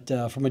 But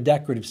from a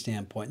decorative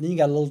standpoint. And then you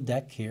got a little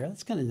deck here.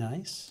 That's kind of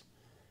nice.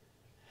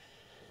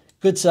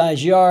 Good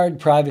size yard,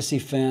 privacy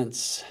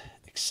fence,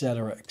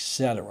 etc.,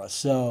 etc.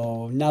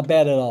 So not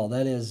bad at all.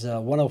 That is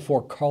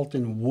 104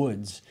 Carlton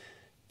Woods,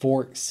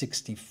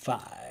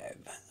 465.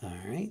 All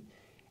right.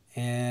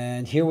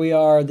 And here we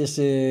are. This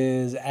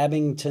is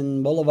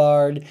Abington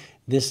Boulevard.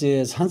 This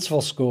is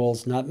Huntsville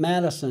Schools, not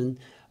Madison.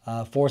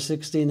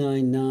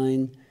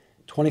 469.9,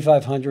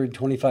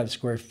 2,525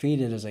 square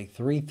feet. It is a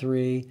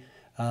 3-3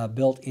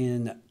 built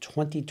in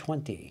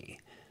 2020.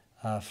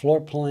 Floor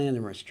plan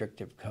and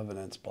restrictive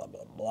covenants, blah,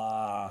 blah,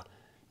 blah.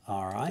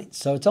 All right,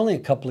 so it's only a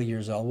couple of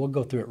years old. We'll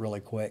go through it really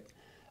quick.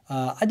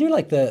 I do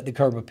like the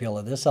curb appeal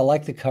of this. I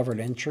like the covered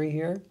entry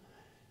here.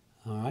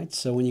 All right,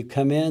 so when you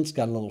come in, it's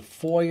got a little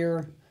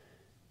foyer.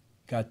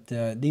 Got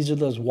these are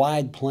those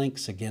wide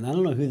planks again. I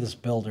don't know who this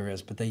builder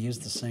is, but they use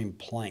the same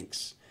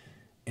planks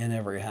in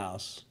every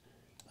house.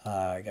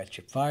 Got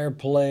your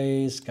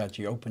fireplace, got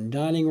your open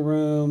dining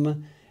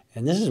room,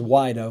 and this is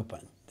wide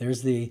open.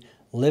 There's the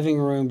living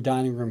room,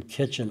 dining room,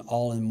 kitchen,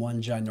 all in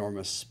one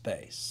ginormous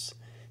space.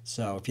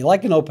 So if you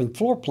like an open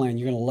floor plan,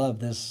 you're going to love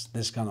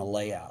this kind of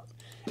layout.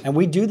 And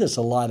we do this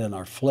a lot in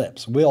our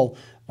flips. We'll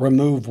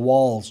remove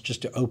walls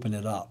just to open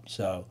it up.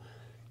 So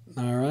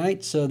All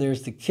right, so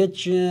there's the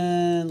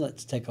kitchen.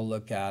 Let's take a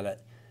look at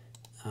it.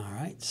 All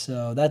right,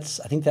 so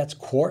I think that's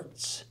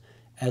quartz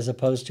as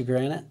opposed to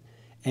granite.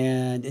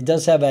 And it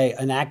does have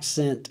an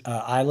accent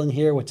island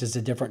here, which is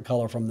a different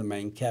color from the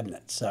main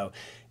cabinet. So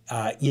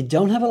you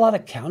don't have a lot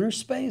of counter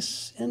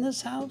space in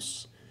this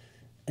house,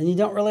 and you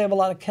don't really have a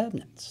lot of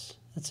cabinets.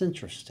 That's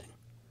interesting.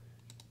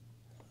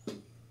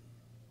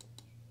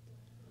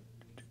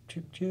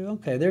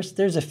 Okay,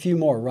 there's a few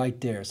more right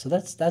there, so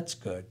that's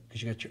good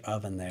because you got your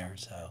oven there.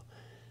 So,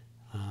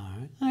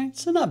 all right,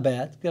 so not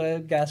bad. Got a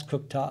gas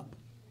cooktop.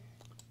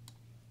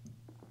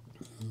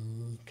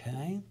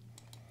 Okay.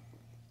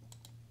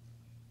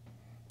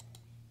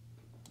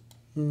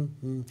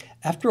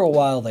 After a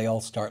while, they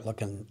all start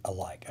looking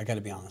alike. I got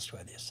to be honest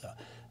with you. So,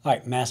 all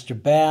right, master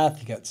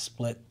bath. You got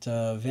split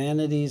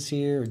vanities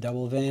here, or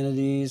double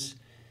vanities.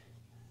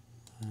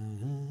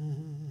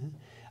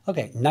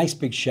 Okay, nice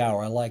big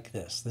shower. I like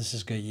this. This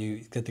is good.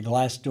 You got the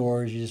glass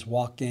doors. You just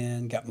walk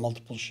in. Got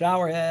multiple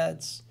shower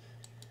heads.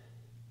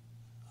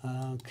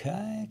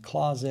 Okay,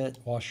 closet,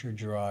 washer,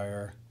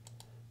 dryer,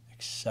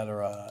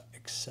 etc.,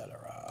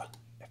 etc.,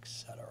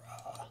 etc.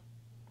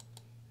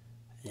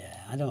 Yeah,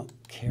 I don't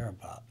care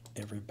about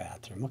every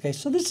bathroom. Okay,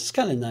 so this is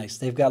kind of nice.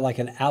 They've got like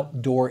an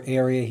outdoor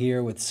area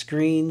here with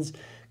screens.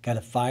 Got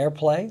a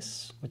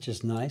fireplace, which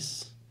is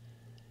nice.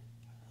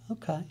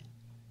 Okay.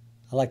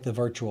 I like the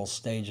virtual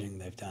staging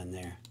they've done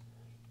there.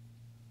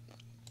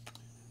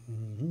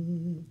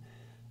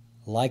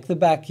 Like the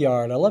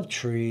backyard. I love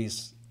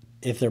trees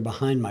if they're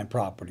behind my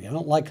property. I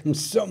don't like them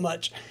so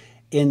much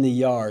in the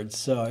yard.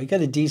 So you got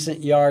a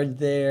decent yard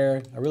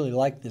there. I really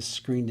like this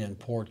screened-in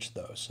porch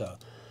though. So,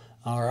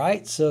 all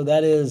right. So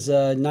that is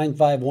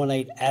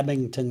 9518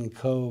 Abington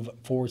Cove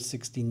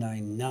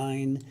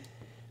 469.9.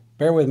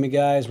 Bear with me,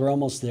 guys. We're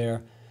almost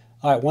there.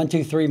 All right,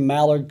 123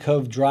 Mallard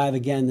Cove Drive.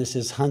 Again, this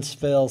is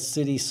Huntsville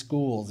City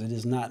Schools. It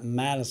is not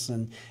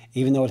Madison,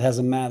 even though it has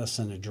a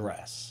Madison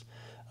address.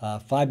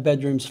 5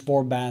 bedrooms,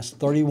 4 baths,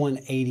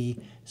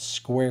 3180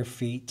 square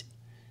feet.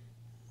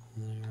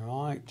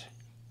 All right,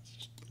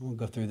 we'll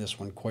go through this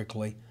one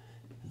quickly.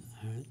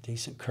 All right,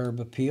 decent curb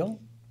appeal.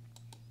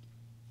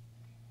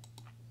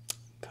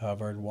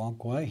 Covered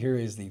walkway. Here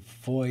is the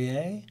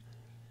foyer.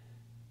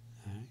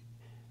 All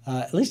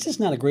right. At least it's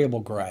not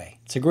agreeable gray.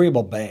 It's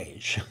agreeable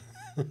beige.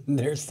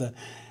 There's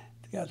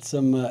got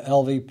some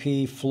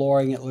LVP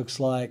flooring, it looks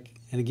like.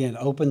 And again,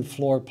 open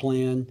floor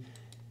plan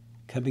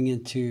coming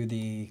into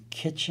the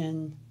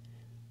kitchen.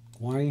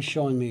 Why are you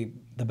showing me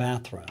the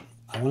bathroom?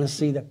 I want to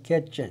see the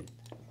kitchen.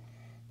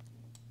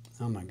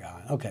 Oh my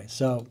God. Okay,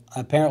 so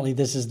apparently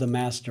this is the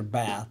master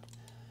bath,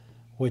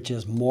 which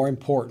is more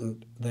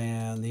important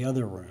than the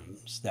other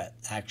rooms that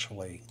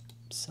actually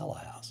sell a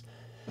house.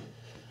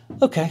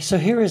 Okay, so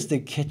here is the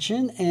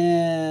kitchen,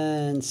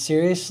 and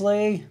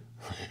seriously,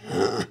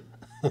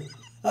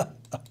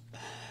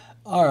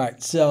 all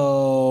right,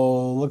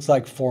 so looks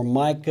like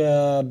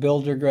Formica,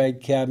 builder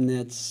grade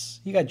cabinets.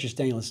 You got your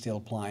stainless steel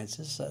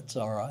appliances. That's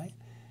all right.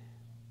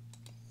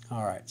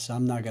 All right, so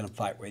I'm not going to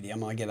fight with you.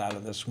 I'm going to get out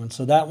of this one.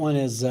 So that one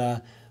is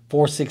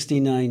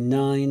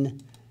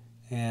 469.9,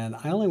 and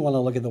I only want to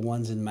look at the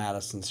ones in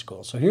Madison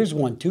School. So here's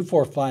one,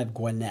 245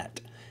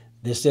 Gwinnett.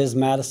 This is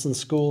Madison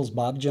Schools,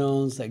 Bob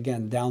Jones,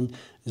 again, down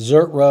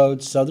Zert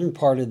Road, southern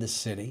part of the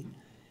city.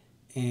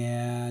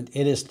 And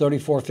it is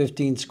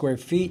 3415 square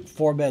feet,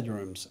 4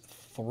 bedrooms,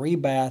 3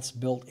 baths,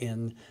 built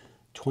in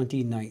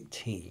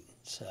 2019.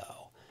 So,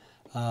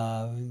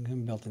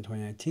 built in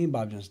 2019,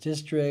 Bob Jones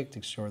District,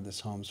 explore this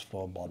home's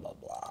full, blah, blah,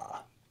 blah.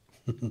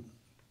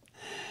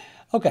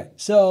 Okay,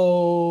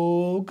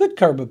 so good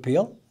curb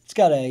appeal. It's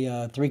got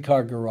a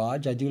 3-car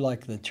garage. I do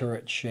like the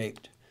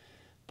turret-shaped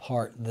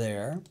part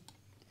there.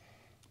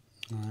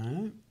 All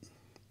right.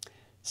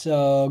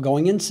 So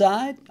going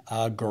inside,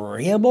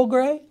 agreeable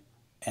gray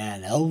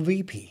and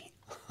LVP.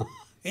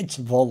 It's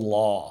the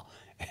law.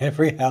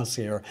 Every house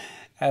here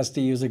has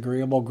to use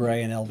agreeable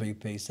gray and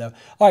LVP. So,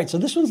 all right, so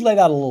this one's laid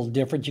out a little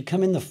different. You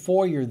come in the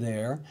foyer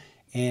there,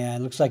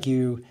 and it looks like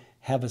you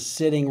have a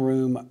sitting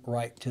room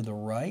right to the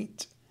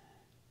right.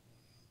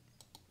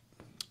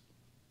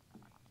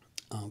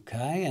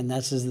 Okay, and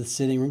this is the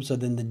sitting room. So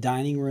then the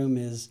dining room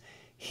is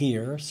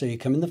here. So you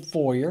come in the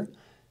foyer,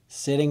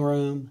 sitting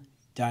room,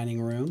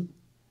 dining room.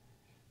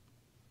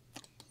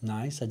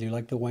 Nice. I do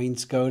like the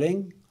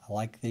wainscoting. I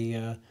like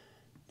the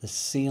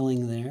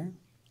ceiling there.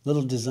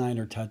 Little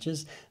designer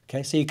touches.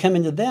 Okay, so you come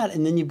into that,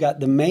 and then you've got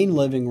the main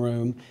living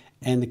room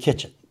and the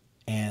kitchen,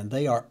 and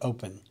they are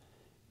open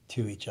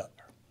to each other.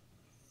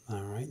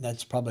 All right,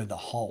 that's probably the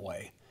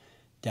hallway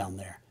down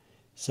there.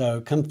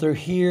 So come through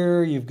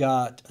here. You've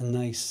got a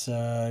nice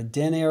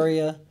den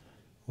area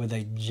with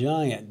a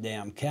giant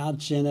damn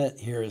couch in it.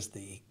 Here is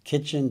the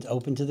kitchen,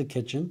 open to the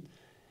kitchen.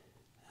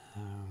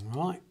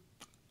 All right.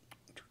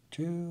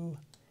 Let's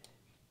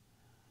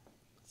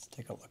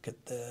take a look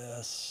at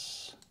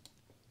this.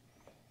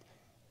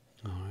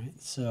 All right,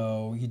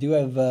 so you do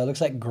have,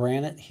 looks like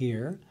granite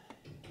here.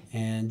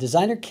 And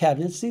designer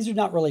cabinets, these are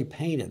not really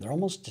painted. They're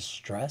almost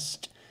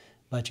distressed.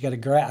 But you got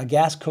a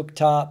gas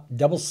cooktop,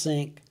 double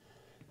sink,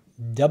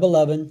 double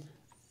oven.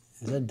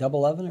 Is that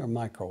double oven or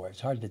microwave?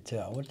 It's hard to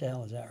tell. What the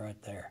hell is that right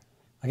there?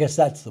 I guess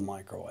that's the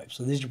microwave.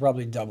 So these are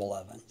probably double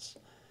ovens,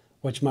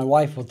 which my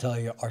wife will tell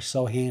you are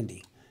so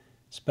handy,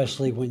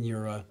 especially when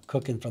you're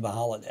cooking for the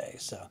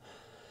holidays. So,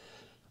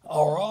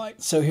 all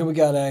right. So here we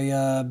got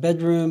a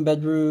bedroom,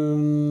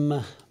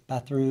 bathroom.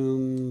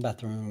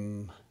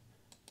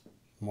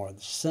 More of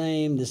the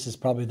same. This is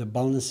probably the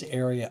bonus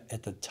area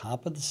at the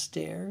top of the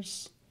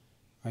stairs,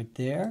 right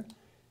there.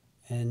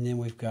 And then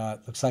we've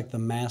got, looks like the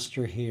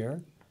master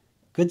here.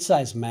 Good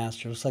sized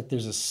master. Looks like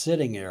there's a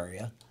sitting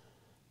area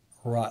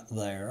right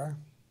there.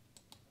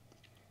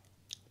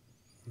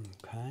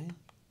 Okay.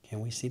 Can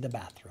we see the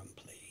bathroom,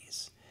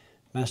 please?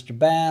 Master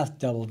bath,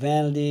 double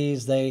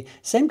vanities. They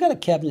same kind of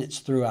cabinets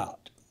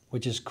throughout,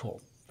 which is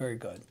cool. Very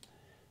good.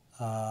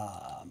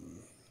 All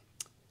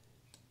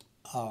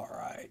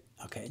right.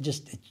 Okay.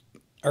 It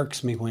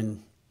irks me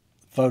when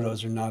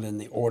photos are not in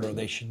the order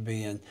they should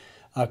be in.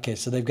 Okay.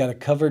 So they've got a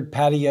covered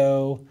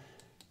patio.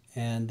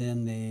 And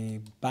then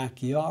the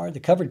backyard. The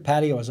covered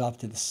patio is off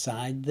to the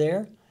side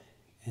there.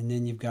 And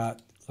then you've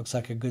got, looks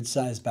like a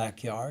good-sized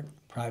backyard,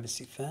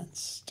 privacy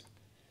fenced.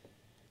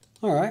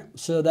 All right,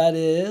 so that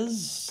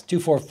is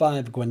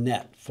 245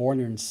 Gwinnett,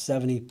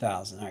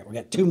 470,000. All right, we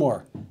got two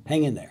more.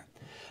 Hang in there.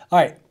 All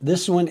right,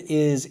 this one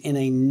is in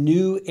a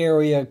new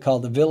area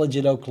called the Village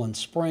at Oakland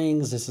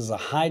Springs. This is a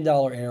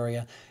high-dollar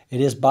area.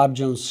 It is Bob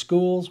Jones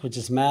Schools, which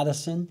is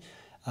Madison.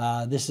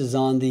 This is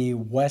on the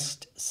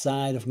west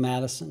side of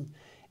Madison.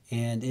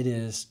 And it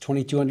is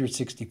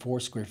 2,264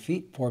 square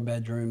feet, 4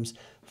 bedrooms,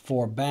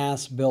 4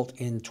 baths, built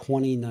in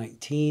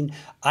 2019.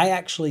 I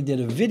actually did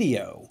a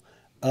video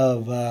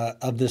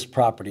of this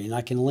property, and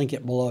I can link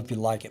it below if you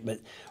like it, but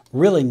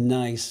really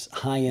nice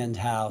high-end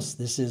house.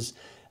 This is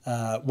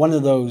one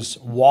of those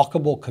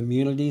walkable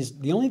communities.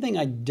 The only thing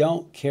I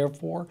don't care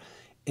for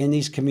in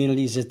these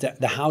communities is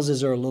that the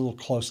houses are a little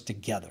close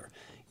together.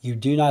 You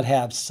do not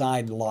have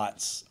side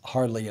lots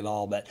hardly at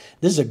all, but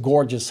this is a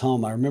gorgeous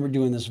home. I remember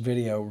doing this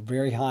video,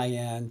 very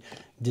high-end,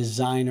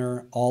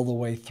 designer all the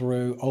way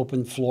through,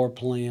 open floor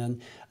plan,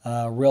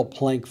 real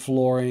plank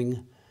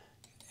flooring,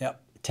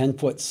 yep,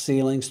 10-foot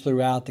ceilings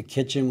throughout. The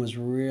kitchen was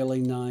really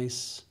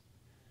nice.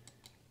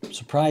 I'm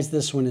surprised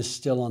this one is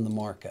still on the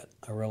market.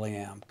 I really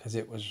am, because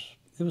it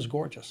was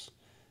gorgeous.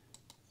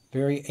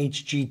 Very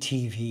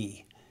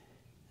HGTV.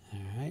 All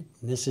right,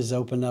 this is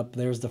open up.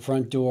 There's the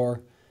front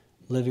door.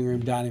 Living room,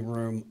 dining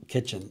room,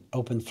 kitchen,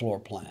 open floor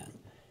plan.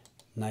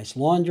 Nice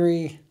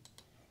laundry.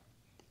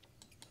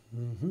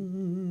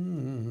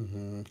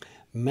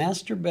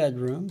 Master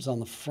bedrooms on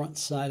the front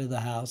side of the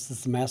house. This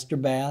is the master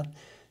bath.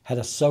 Had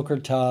a soaker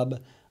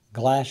tub,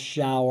 glass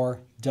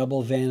shower,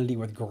 double vanity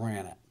with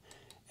granite.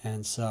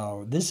 And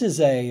so this is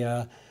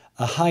a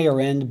higher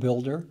end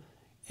builder,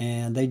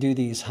 and they do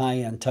these high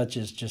end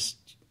touches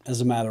just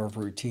as a matter of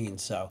routine.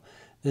 So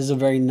this is a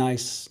very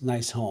nice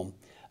home.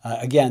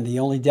 Again, the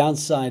only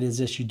downside is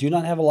this: you do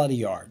not have a lot of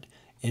yard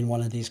in one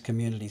of these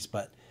communities.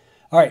 But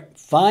all right,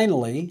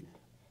 finally,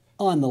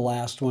 on the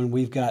last one,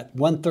 we've got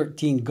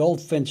 113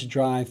 Goldfinch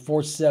Drive,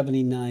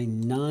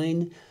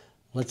 479.9.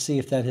 Let's see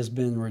if that has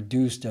been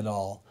reduced at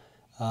all.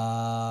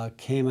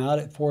 Came out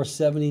at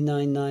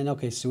 479.9.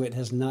 Okay, so it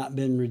has not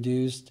been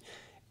reduced.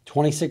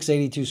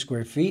 2682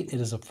 square feet. It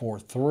is a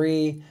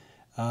 4.3.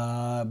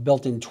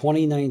 Built in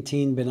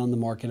 2019, been on the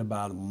market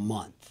about a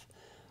month.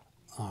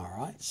 All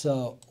right,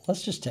 so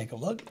let's just take a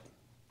look.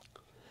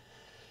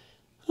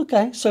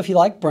 Okay, so if you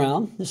like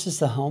brown, this is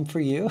the home for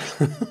you.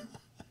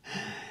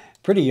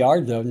 Pretty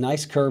yard, though.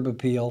 Nice curb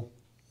appeal.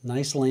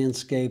 Nice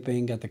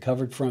landscaping. Got the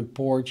covered front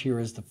porch. Here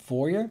is the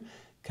foyer.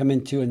 Come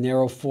into a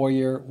narrow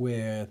foyer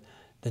with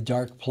the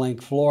dark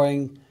plank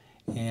flooring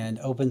and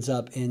opens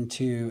up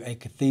into a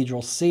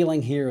cathedral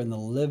ceiling here in the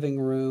living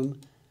room.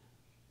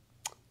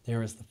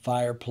 There is the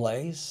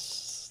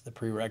fireplace, the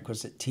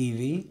prerequisite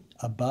TV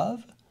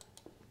above.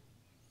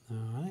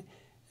 All right,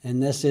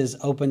 and this is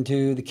open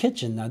to the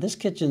kitchen. Now, this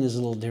kitchen is a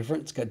little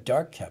different. It's got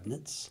dark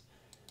cabinets,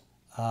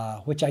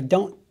 which I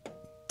don't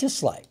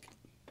dislike.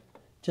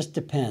 Just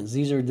depends.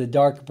 These are the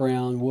dark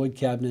brown wood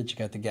cabinets. You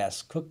got the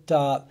gas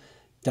cooktop,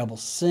 double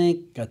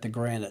sink, got the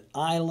granite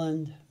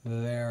island.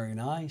 Very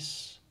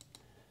nice.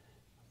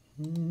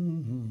 All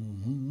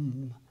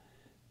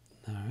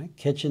right,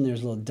 kitchen.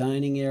 There's a little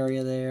dining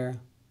area there.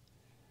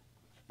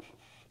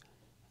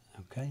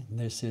 Okay,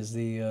 this is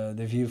the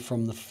view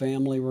from the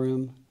family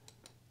room.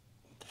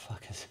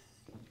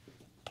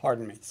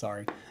 Pardon me,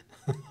 sorry.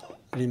 I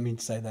didn't mean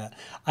to say that.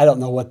 I don't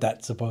know what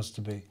that's supposed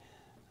to be.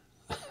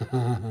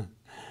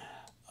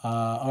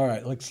 All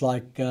right, looks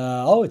like,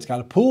 oh, it's got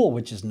a pool,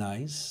 which is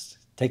nice.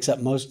 Takes up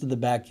most of the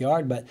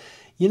backyard, but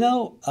you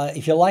know,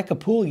 if you like a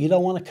pool, you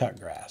don't want to cut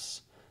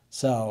grass.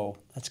 So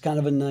that's kind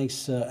of a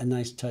nice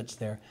touch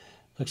there.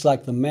 Looks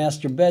like the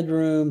master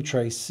bedroom,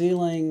 tray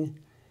ceiling,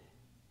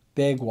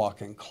 big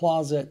walk-in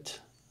closet.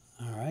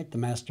 All right, the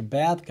master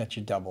bath, got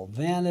your double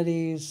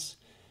vanities.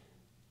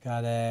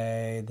 Got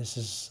this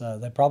is,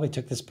 they probably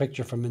took this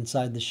picture from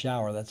inside the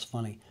shower. That's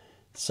funny.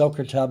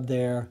 Soaker tub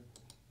there.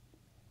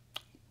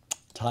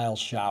 Tile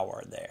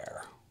shower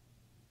there.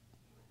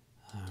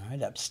 All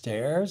right,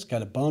 upstairs,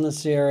 got a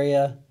bonus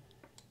area,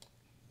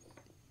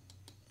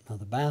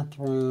 another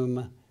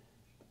bathroom,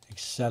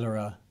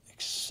 etc.,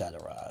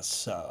 etc.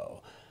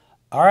 So,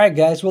 all right,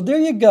 guys. Well, there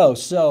you go.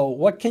 So,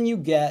 what can you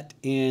get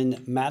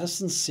in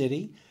Madison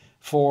City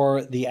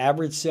for the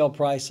average sale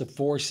price of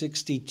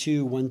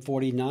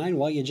 $462,149?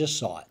 Well, you just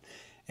saw it.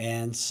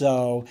 And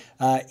so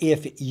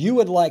if you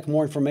would like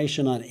more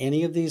information on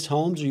any of these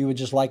homes, or you would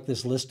just like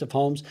this list of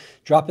homes,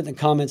 drop it in the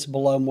comments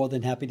below. More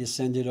than happy to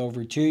send it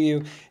over to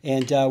you.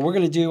 And we're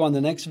going to do on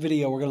the next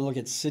video, we're going to look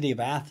at City of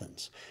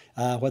Athens,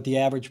 what the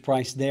average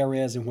price there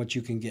is and what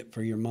you can get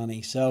for your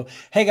money. So,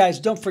 hey guys,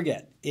 don't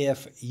forget,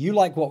 if you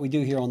like what we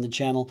do here on the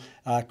channel,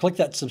 click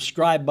that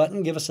subscribe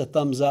button, give us a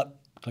thumbs up,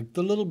 click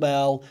the little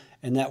bell,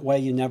 and that way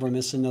you never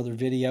miss another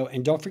video.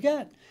 And don't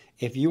forget,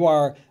 if you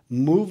are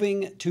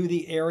moving to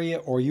the area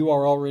or you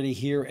are already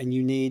here and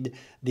you need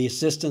the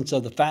assistance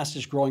of the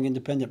fastest growing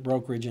independent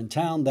brokerage in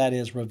town, that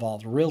is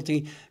Revolved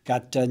Realty.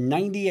 Got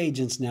 90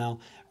 agents now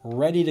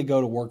ready to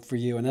go to work for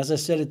you. And as I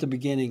said at the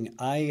beginning,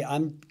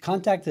 I'm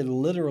contacted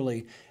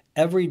literally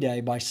every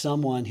day by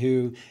someone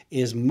who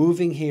is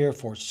moving here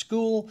for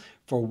school,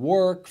 for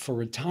work, for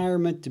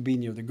retirement, to be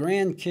near the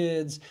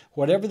grandkids,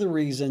 whatever the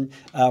reason.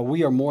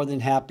 We are more than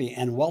happy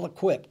and well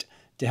equipped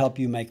to help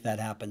you make that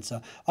happen.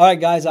 So, all right,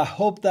 guys, I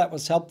hope that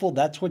was helpful.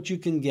 That's what you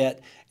can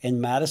get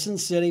in Madison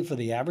City for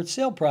the average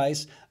sale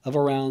price of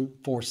around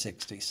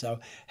 $460,000. So,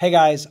 hey,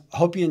 guys,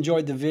 hope you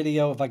enjoyed the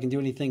video. If I can do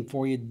anything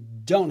for you,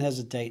 don't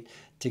hesitate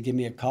to give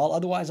me a call.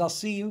 Otherwise, I'll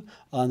see you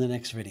on the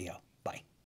next video.